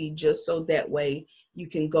opportunity just so that way you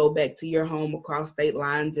can go back to your home across state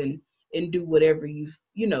lines and do whatever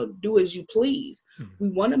do as you please. Mm-hmm. We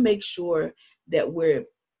want to make sure that we're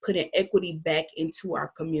putting equity back into our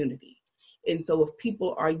community. And so if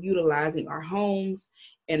people are utilizing our homes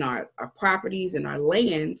and our properties and our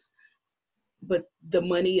lands, but the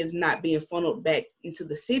money is not being funneled back into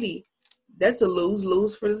the city, that's a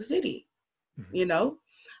lose-lose for the city, mm-hmm.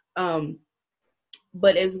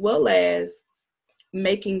 But as well as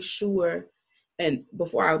making sure, and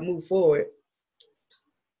before I move forward,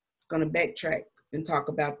 I'm going to backtrack and talk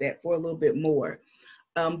about that for a little bit more.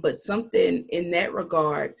 But something in that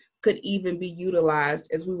regard could even be utilized,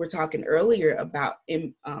 as we were talking earlier about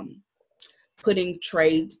putting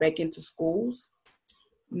trades back into schools.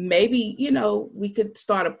 Maybe, we could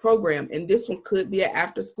start a program, and this one could be an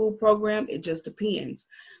after school program. It just depends.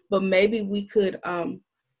 But maybe we could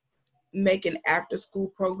make an after school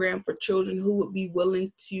program for children who would be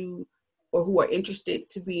willing to, or who are interested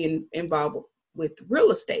to be involved with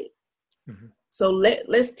real estate. Mm-hmm. So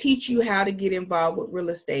let's teach you how to get involved with real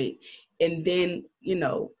estate. And then,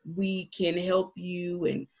 we can help you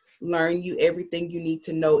and learn you everything you need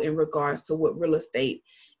to know in regards to what real estate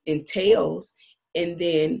entails. And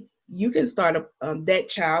then you can start that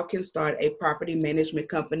child can start a property management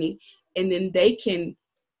company. And then they can,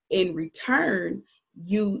 in return,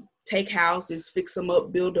 you take houses, fix them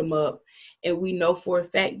up, build them up. And we know for a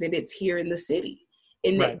fact that it's here in the city.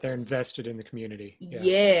 And right, they're invested in the community.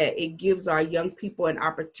 Yeah, it gives our young people an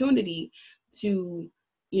opportunity to,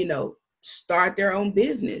 start their own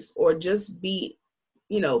business or just be,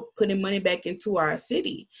 putting money back into our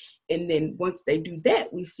city. And then once they do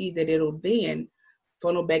that, we see that it'll then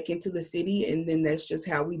funnel back into the city. And then that's just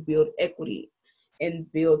how we build equity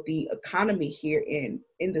and build the economy here in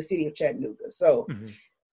the city of Chattanooga. So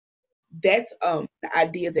that's the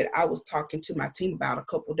idea that I was talking to my team about a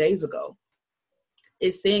couple days ago,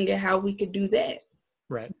 is seeing how we could do that.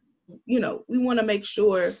 Right. We want to make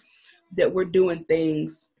sure that we're doing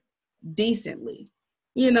things decently,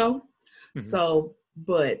 So,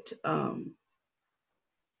 but I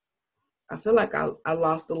feel like I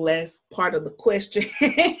lost the last part of the question.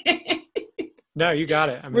 No, you got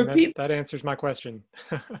it. I mean, that answers my question.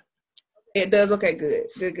 It does. Okay, good.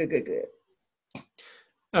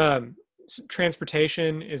 So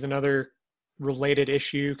transportation is another related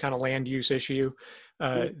issue, kind of land use issue.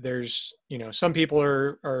 There's, some people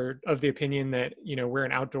are of the opinion that, we're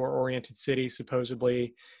an outdoor oriented city,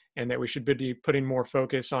 supposedly, and that we should be putting more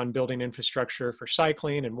focus on building infrastructure for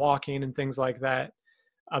cycling and walking and things like that.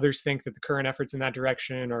 Others think that the current efforts in that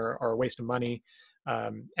direction are a waste of money.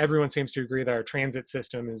 Everyone seems to agree that our transit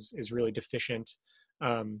system is really deficient.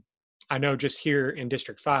 I know just here in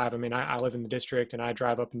District 5, I mean, I live in the district and I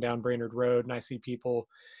drive up and down Brainerd Road and I see people,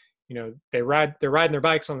 they're riding their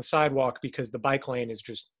bikes on the sidewalk because the bike lane is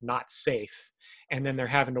just not safe. And then they're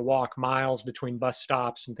having to walk miles between bus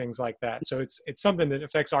stops and things like that. So it's something that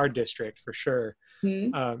affects our district for sure.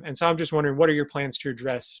 Mm-hmm. And so I'm just wondering, what are your plans to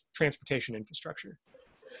address transportation infrastructure?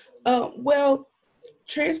 Well,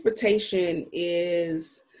 transportation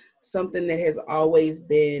is something that has always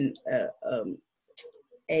been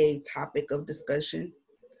a topic of discussion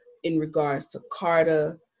in regards to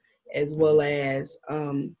CARTA, as well as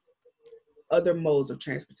other modes of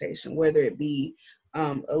transportation, whether it be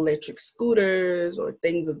electric scooters or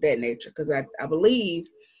things of that nature. Because I believe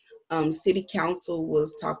City Council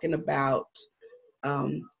was talking about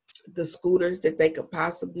the scooters that they could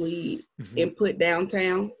possibly input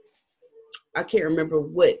downtown. I can't remember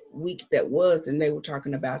what week that was, and they were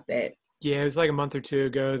talking about that. Yeah, it was like a month or two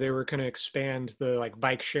ago. They were going to expand the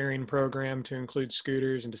bike sharing program to include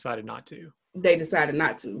scooters and decided not to. They decided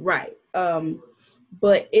not to, right.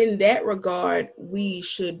 But in that regard, we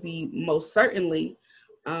should be most certainly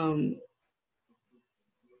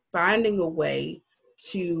finding a way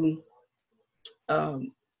to,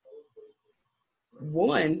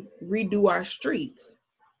 one, redo our streets.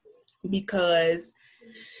 Because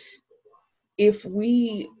if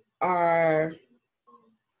we are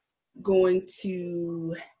going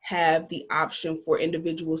to have the option for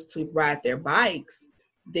individuals to ride their bikes,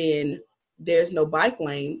 then there's no bike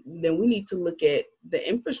lane. Then we need to look at the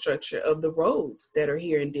infrastructure of the roads that are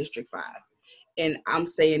here in District 5. And I'm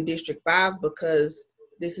saying District 5 because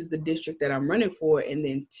this is the district that I'm running for. And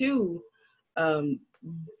then two,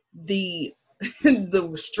 the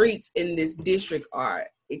the streets in this district are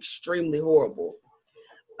extremely horrible.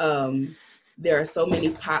 There are so many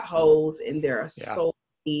potholes, and there are so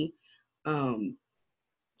many.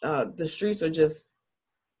 The streets are just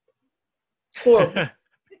horrible.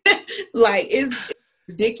 It's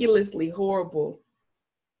ridiculously horrible.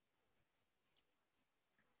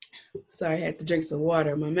 Sorry, I had to drink some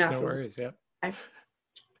water. My mouth. No worries. Yeah.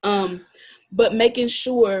 But making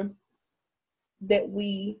sure that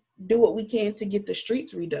we do what we can to get the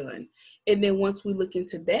streets redone, and then once we look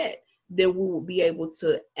into that, then we will be able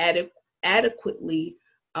to adequately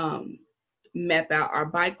map out our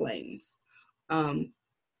bike lanes. In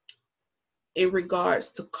regards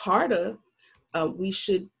to CARTA, we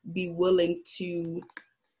should be willing to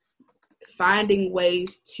finding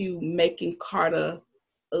ways to making CARTA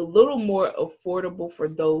a little more affordable for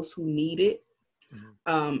those who need it.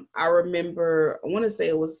 I remember, I want to say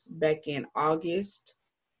it was back in August,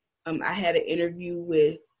 I had an interview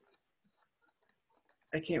with,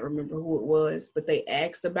 I can't remember who it was, but they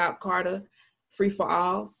asked about CARTA, free for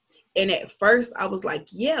all. And at first I was like,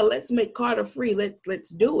 yeah, let's make Carter free. Let's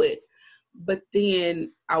do it. But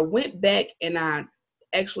then I went back and I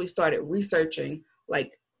actually started researching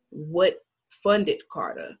like what funded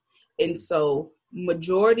Carter. And so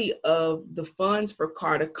majority of the funds for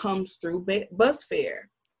Carter comes through bus fare.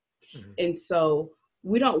 Mhm. And so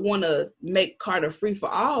we don't want to make Carter free for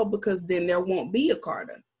all, because then there won't be a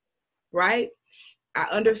Carter, right? I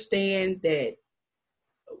understand that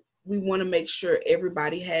we want to make sure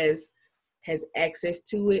everybody has access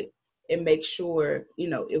to it, and make sure,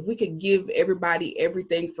 if we could give everybody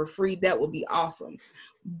everything for free, that would be awesome.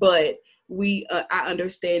 But I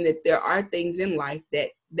understand that there are things in life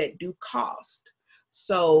that do cost.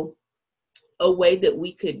 So a way that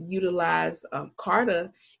we could utilize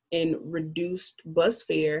CARTA and reduced bus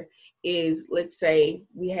fare is, let's say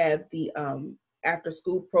we have the after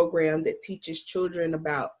school program that teaches children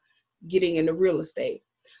about getting into real estate.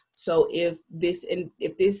 So if this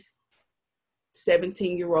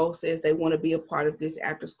 17-year-old says they want to be a part of this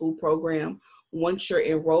after school program, once you're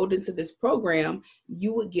enrolled into this program,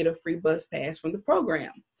 you would get a free bus pass from the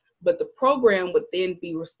program. But the program would then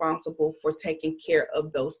be responsible for taking care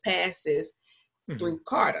of those passes through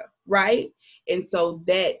CARTA, right? And so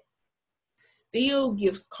that still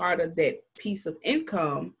gives CARTA that piece of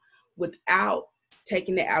income without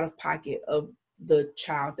taking it out of pocket of the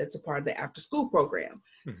child that's a part of the after school program.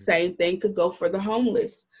 Same thing could go for the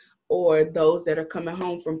homeless or those that are coming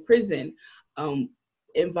home from prison.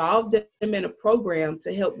 Involve them in a program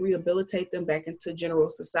to help rehabilitate them back into general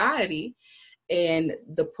society. And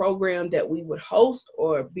the program that we would host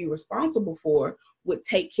or be responsible for would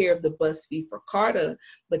take care of the bus fee for CARTA,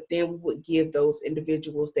 but then we would give those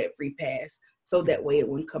individuals that free pass, so that way it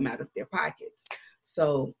wouldn't come out of their pockets.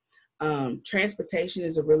 So transportation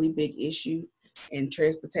is a really big issue, and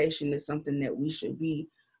transportation is something that we should be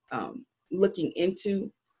looking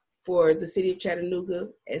into for the city of Chattanooga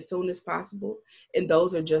as soon as possible. And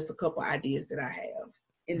those are just a couple ideas that I have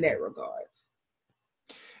in that regards.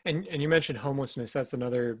 And you mentioned homelessness. That's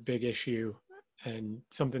another big issue, and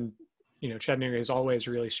something Chattanooga has always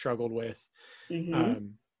really struggled with,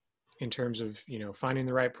 in terms of finding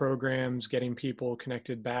the right programs, getting people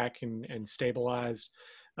connected back and stabilized.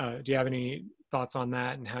 Do you have any thoughts on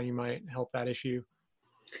that and how you might help that issue?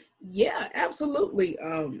 Yeah, absolutely.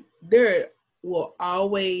 There will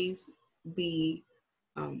always be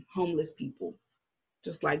homeless people,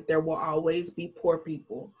 just like there will always be poor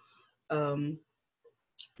people.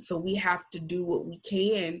 So we have to do what we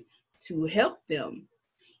can to help them.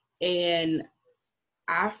 And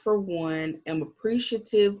I, for one, am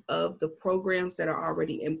appreciative of the programs that are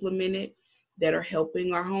already implemented that are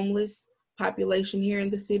helping our homeless population here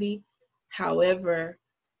in the city. However,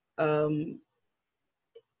 I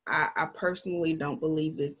personally don't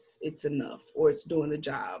believe it's enough or it's doing the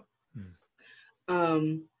job.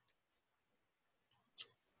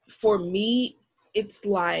 For me, it's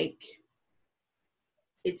like,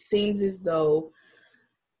 it seems as though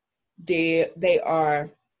they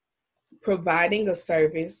are providing a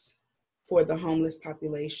service for the homeless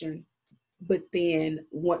population, but then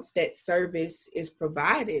once that service is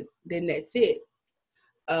provided, then that's it.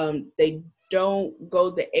 They don't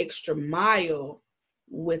go the extra mile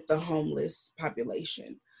with the homeless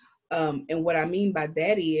population. And what I mean by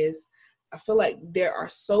that is, I feel like there are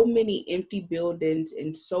so many empty buildings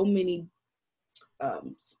and so many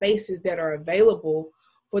spaces that are available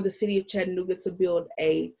for the city of Chattanooga to build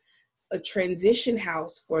a transition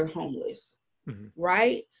house for homeless,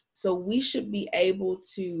 right? So we should be able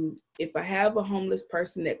to, if I have a homeless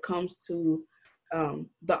person that comes to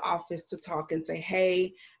the office to talk and say,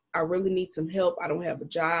 hey, I really need some help. I don't have a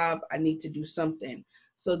job. I need to do something.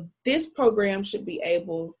 So this program should be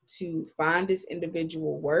able to find this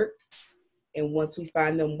individual work. And once we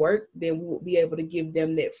find them work, then we will be able to give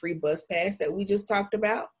them that free bus pass that we just talked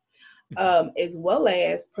about, as well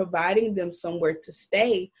as providing them somewhere to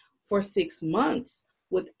stay for 6 months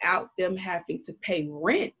without them having to pay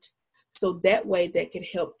rent. So that way that can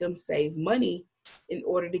help them save money in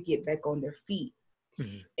order to get back on their feet.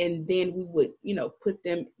 And then we would, put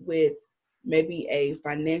them with maybe a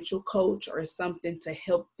financial coach or something to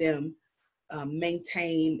help them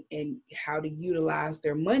maintain and how to utilize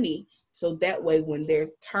their money. So that way, when their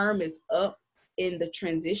term is up in the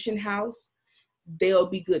transition house, they'll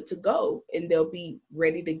be good to go and they'll be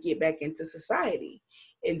ready to get back into society.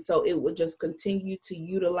 And so it will just continue to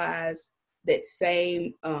utilize that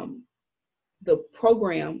same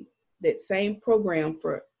that same program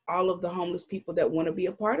for all of the homeless people that want to be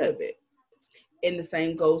a part of it. And the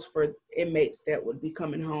same goes for inmates that would be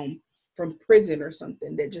coming home from prison or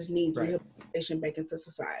something that just needs rehabilitation back into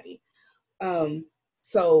society.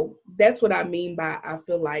 So that's what I mean by I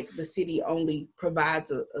feel like the city only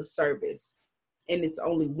provides a service, and it's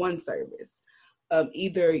only one service.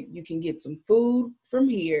 Either you can get some food from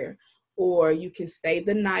here, or you can stay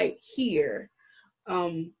the night here.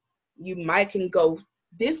 Um, you might can go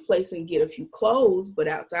this place and get a few clothes, but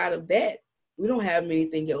outside of that, we don't have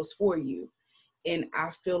anything else for you. And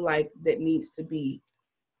I feel like that needs to be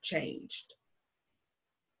changed.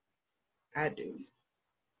 I do.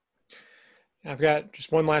 I've got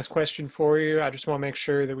just one last question for you. I just want to make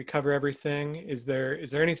sure that we cover everything. Is there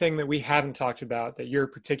anything that we haven't talked about that you're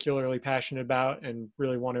particularly passionate about and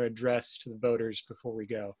really want to address to the voters before we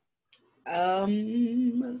go? I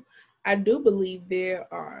do believe there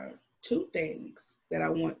are two things that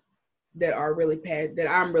I'm really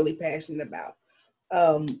passionate about.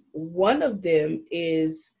 One of them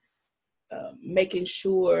is making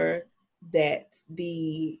sure that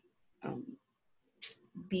um,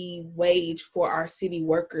 the wage for our city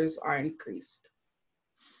workers are increased.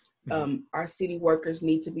 Our city workers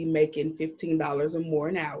need to be making $15 or more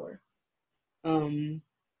an hour.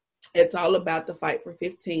 It's all about the fight for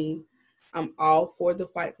 15. I'm all for the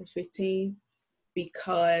fight for 15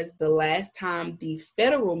 because the last time the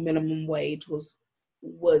federal minimum wage was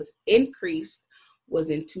increased was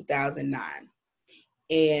in 2009,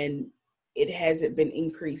 and it hasn't been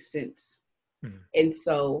increased since. And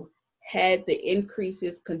so had the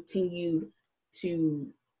increases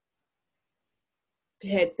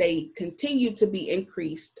had they continued to be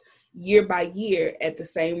increased year by year at the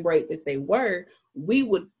same rate that they were, we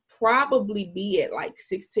would probably be at like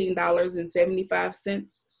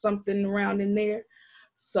 $16.75, something around in there.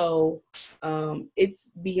 So it's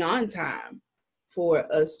beyond time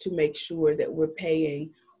for us to make sure that we're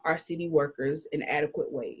paying our city workers an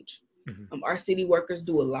adequate wage. Our city workers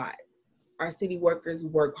do a lot. Our city workers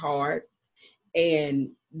work hard, and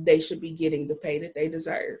they should be getting the pay that they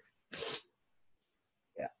deserve.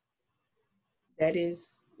 Yeah, that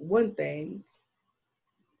is one thing.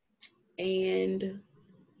 And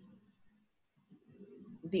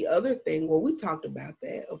the other thing, well, we talked about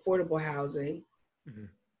that, affordable housing.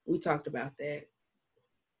 We talked about that.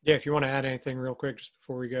 Yeah, if you want to add anything real quick just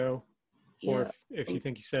before we go, or Yeah. if you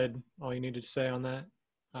think you said all you needed to say on that.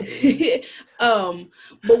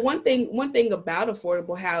 But one thing about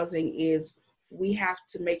affordable housing is we have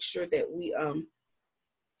to make sure that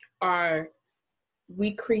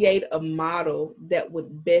we create a model that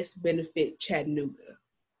would best benefit Chattanooga,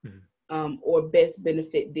 or best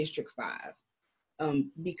benefit District 5.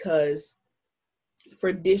 Because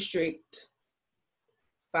for District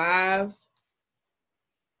 5,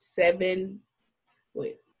 7,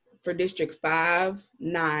 for District 5,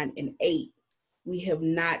 9, and 8, we have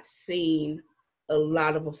not seen a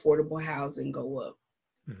lot of affordable housing go up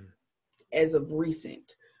as of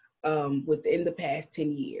recent, within the past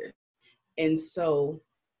 10 years. And so,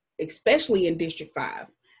 especially in District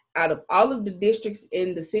 5, out of all of the districts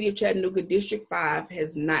in the city of Chattanooga, District 5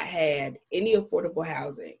 has not had any affordable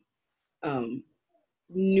housing,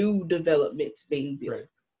 new developments being built. Right.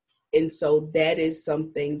 And so that is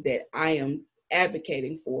something that I am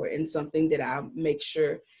advocating for, and something that I make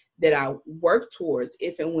sure that I work towards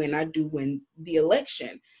if and when I do win the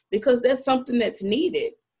election, because that's something that's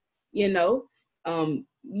needed. You know,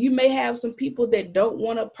 you may have some people that don't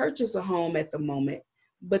want to purchase a home at the moment,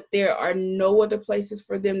 but there are no other places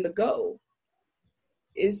for them to go.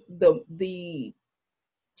 Is the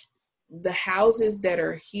houses that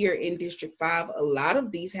are here in District 5, a lot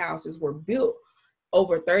of these houses were built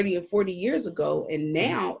over 30 and 40 years ago, and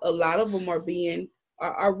now a lot of them are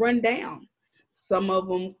run down. Some of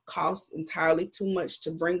them cost entirely too much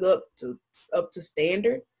to bring up to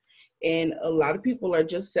standard, and a lot of people are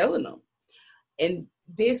just selling them. And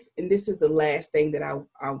this is the last thing that I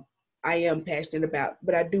am passionate about,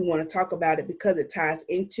 but I do want to talk about it because it ties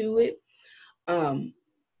into it.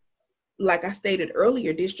 Like I stated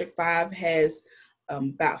earlier, District 5 has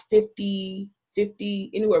about 50,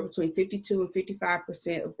 anywhere between 52 and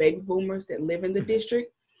 55% of baby boomers that live in the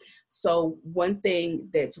district. So one thing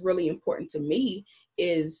that's really important to me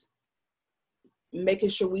is making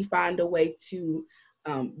sure we find a way to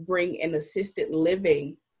bring an assisted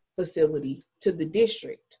living facility to the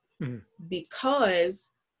district,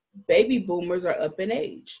 because baby boomers are up in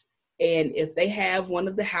age. And if they have one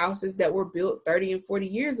of the houses that were built 30 and 40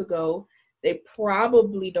 years ago, they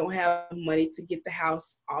probably don't have money to get the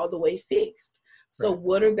house all the way fixed. So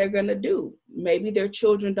what are they going to do? Maybe their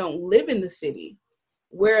children don't live in the city.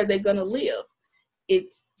 Where are they going to live?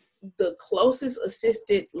 It's the closest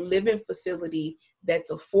assisted living facility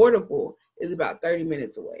that's affordable is about 30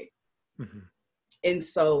 minutes away. And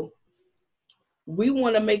so we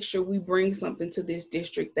want to make sure we bring something to this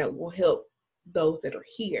district that will help those that are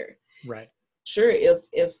here. Right. Sure,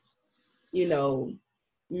 if you know,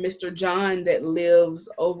 Mr. John that lives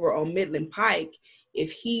over on Midland Pike,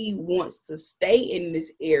 if he wants to stay in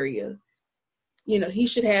this area, you know, he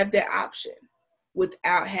should have that option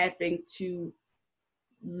without having to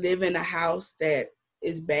live in a house that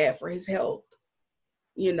is bad for his health,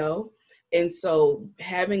 you know? And so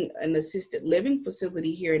having an assisted living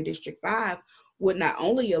facility here in District 5 would not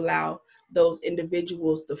only allow those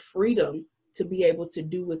individuals the freedom to be able to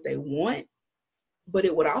do what they want, but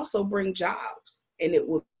it would also bring jobs, and it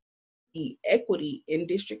would be equity in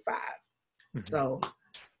District 5. Mm-hmm. So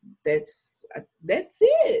that's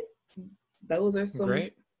it. Those are some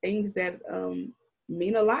things that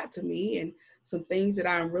mean a lot to me, and some things that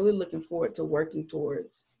I'm really looking forward to working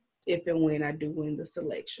towards if and when I do win the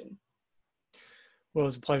selection. Well, it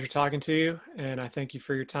was a pleasure talking to you, and I thank you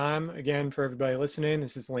for your time. Again, for everybody listening,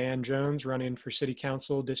 this is Leanne Jones running for City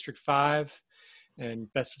Council District 5,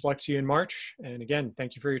 and best of luck to you in March. And again,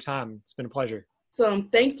 thank you for your time. It's been a pleasure. So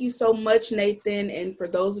thank you so much, Nathan. And for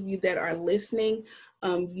those of you that are listening,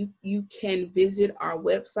 you can visit our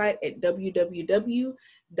website at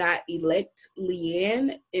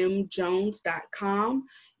www.electleannemjones.com.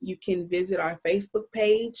 You can visit our Facebook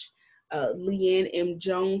page, Leanne M.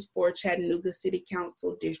 Jones for Chattanooga City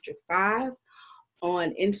Council District 5.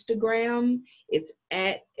 On Instagram, it's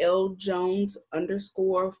at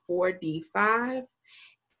ljones_4D5.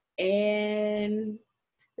 And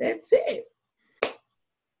that's it.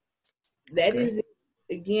 That is it.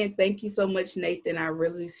 Again, thank you so much, Nathan. I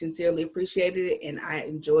really sincerely appreciated it, and I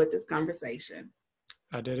enjoyed this conversation.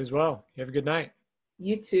 I did as well. You have a good night.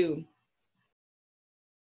 You too.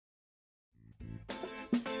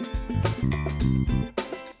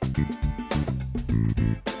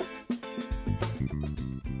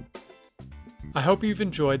 I hope you've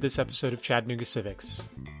enjoyed this episode of Chattanooga Civics.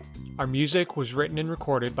 Our music was written and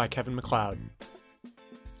recorded by Kevin MacLeod.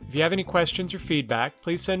 If you have any questions or feedback,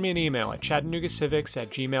 please send me an email at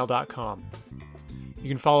chattanoogacivics@gmail.com. You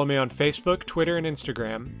can follow me on Facebook, Twitter, and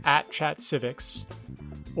Instagram at ChatCivics,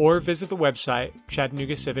 or visit the website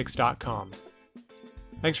chattanoogacivics.com.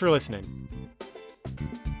 Thanks for listening.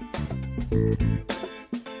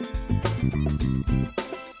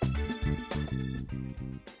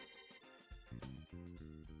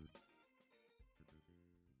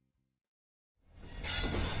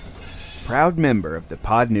 Proud member of the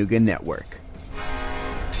Podnuga Network.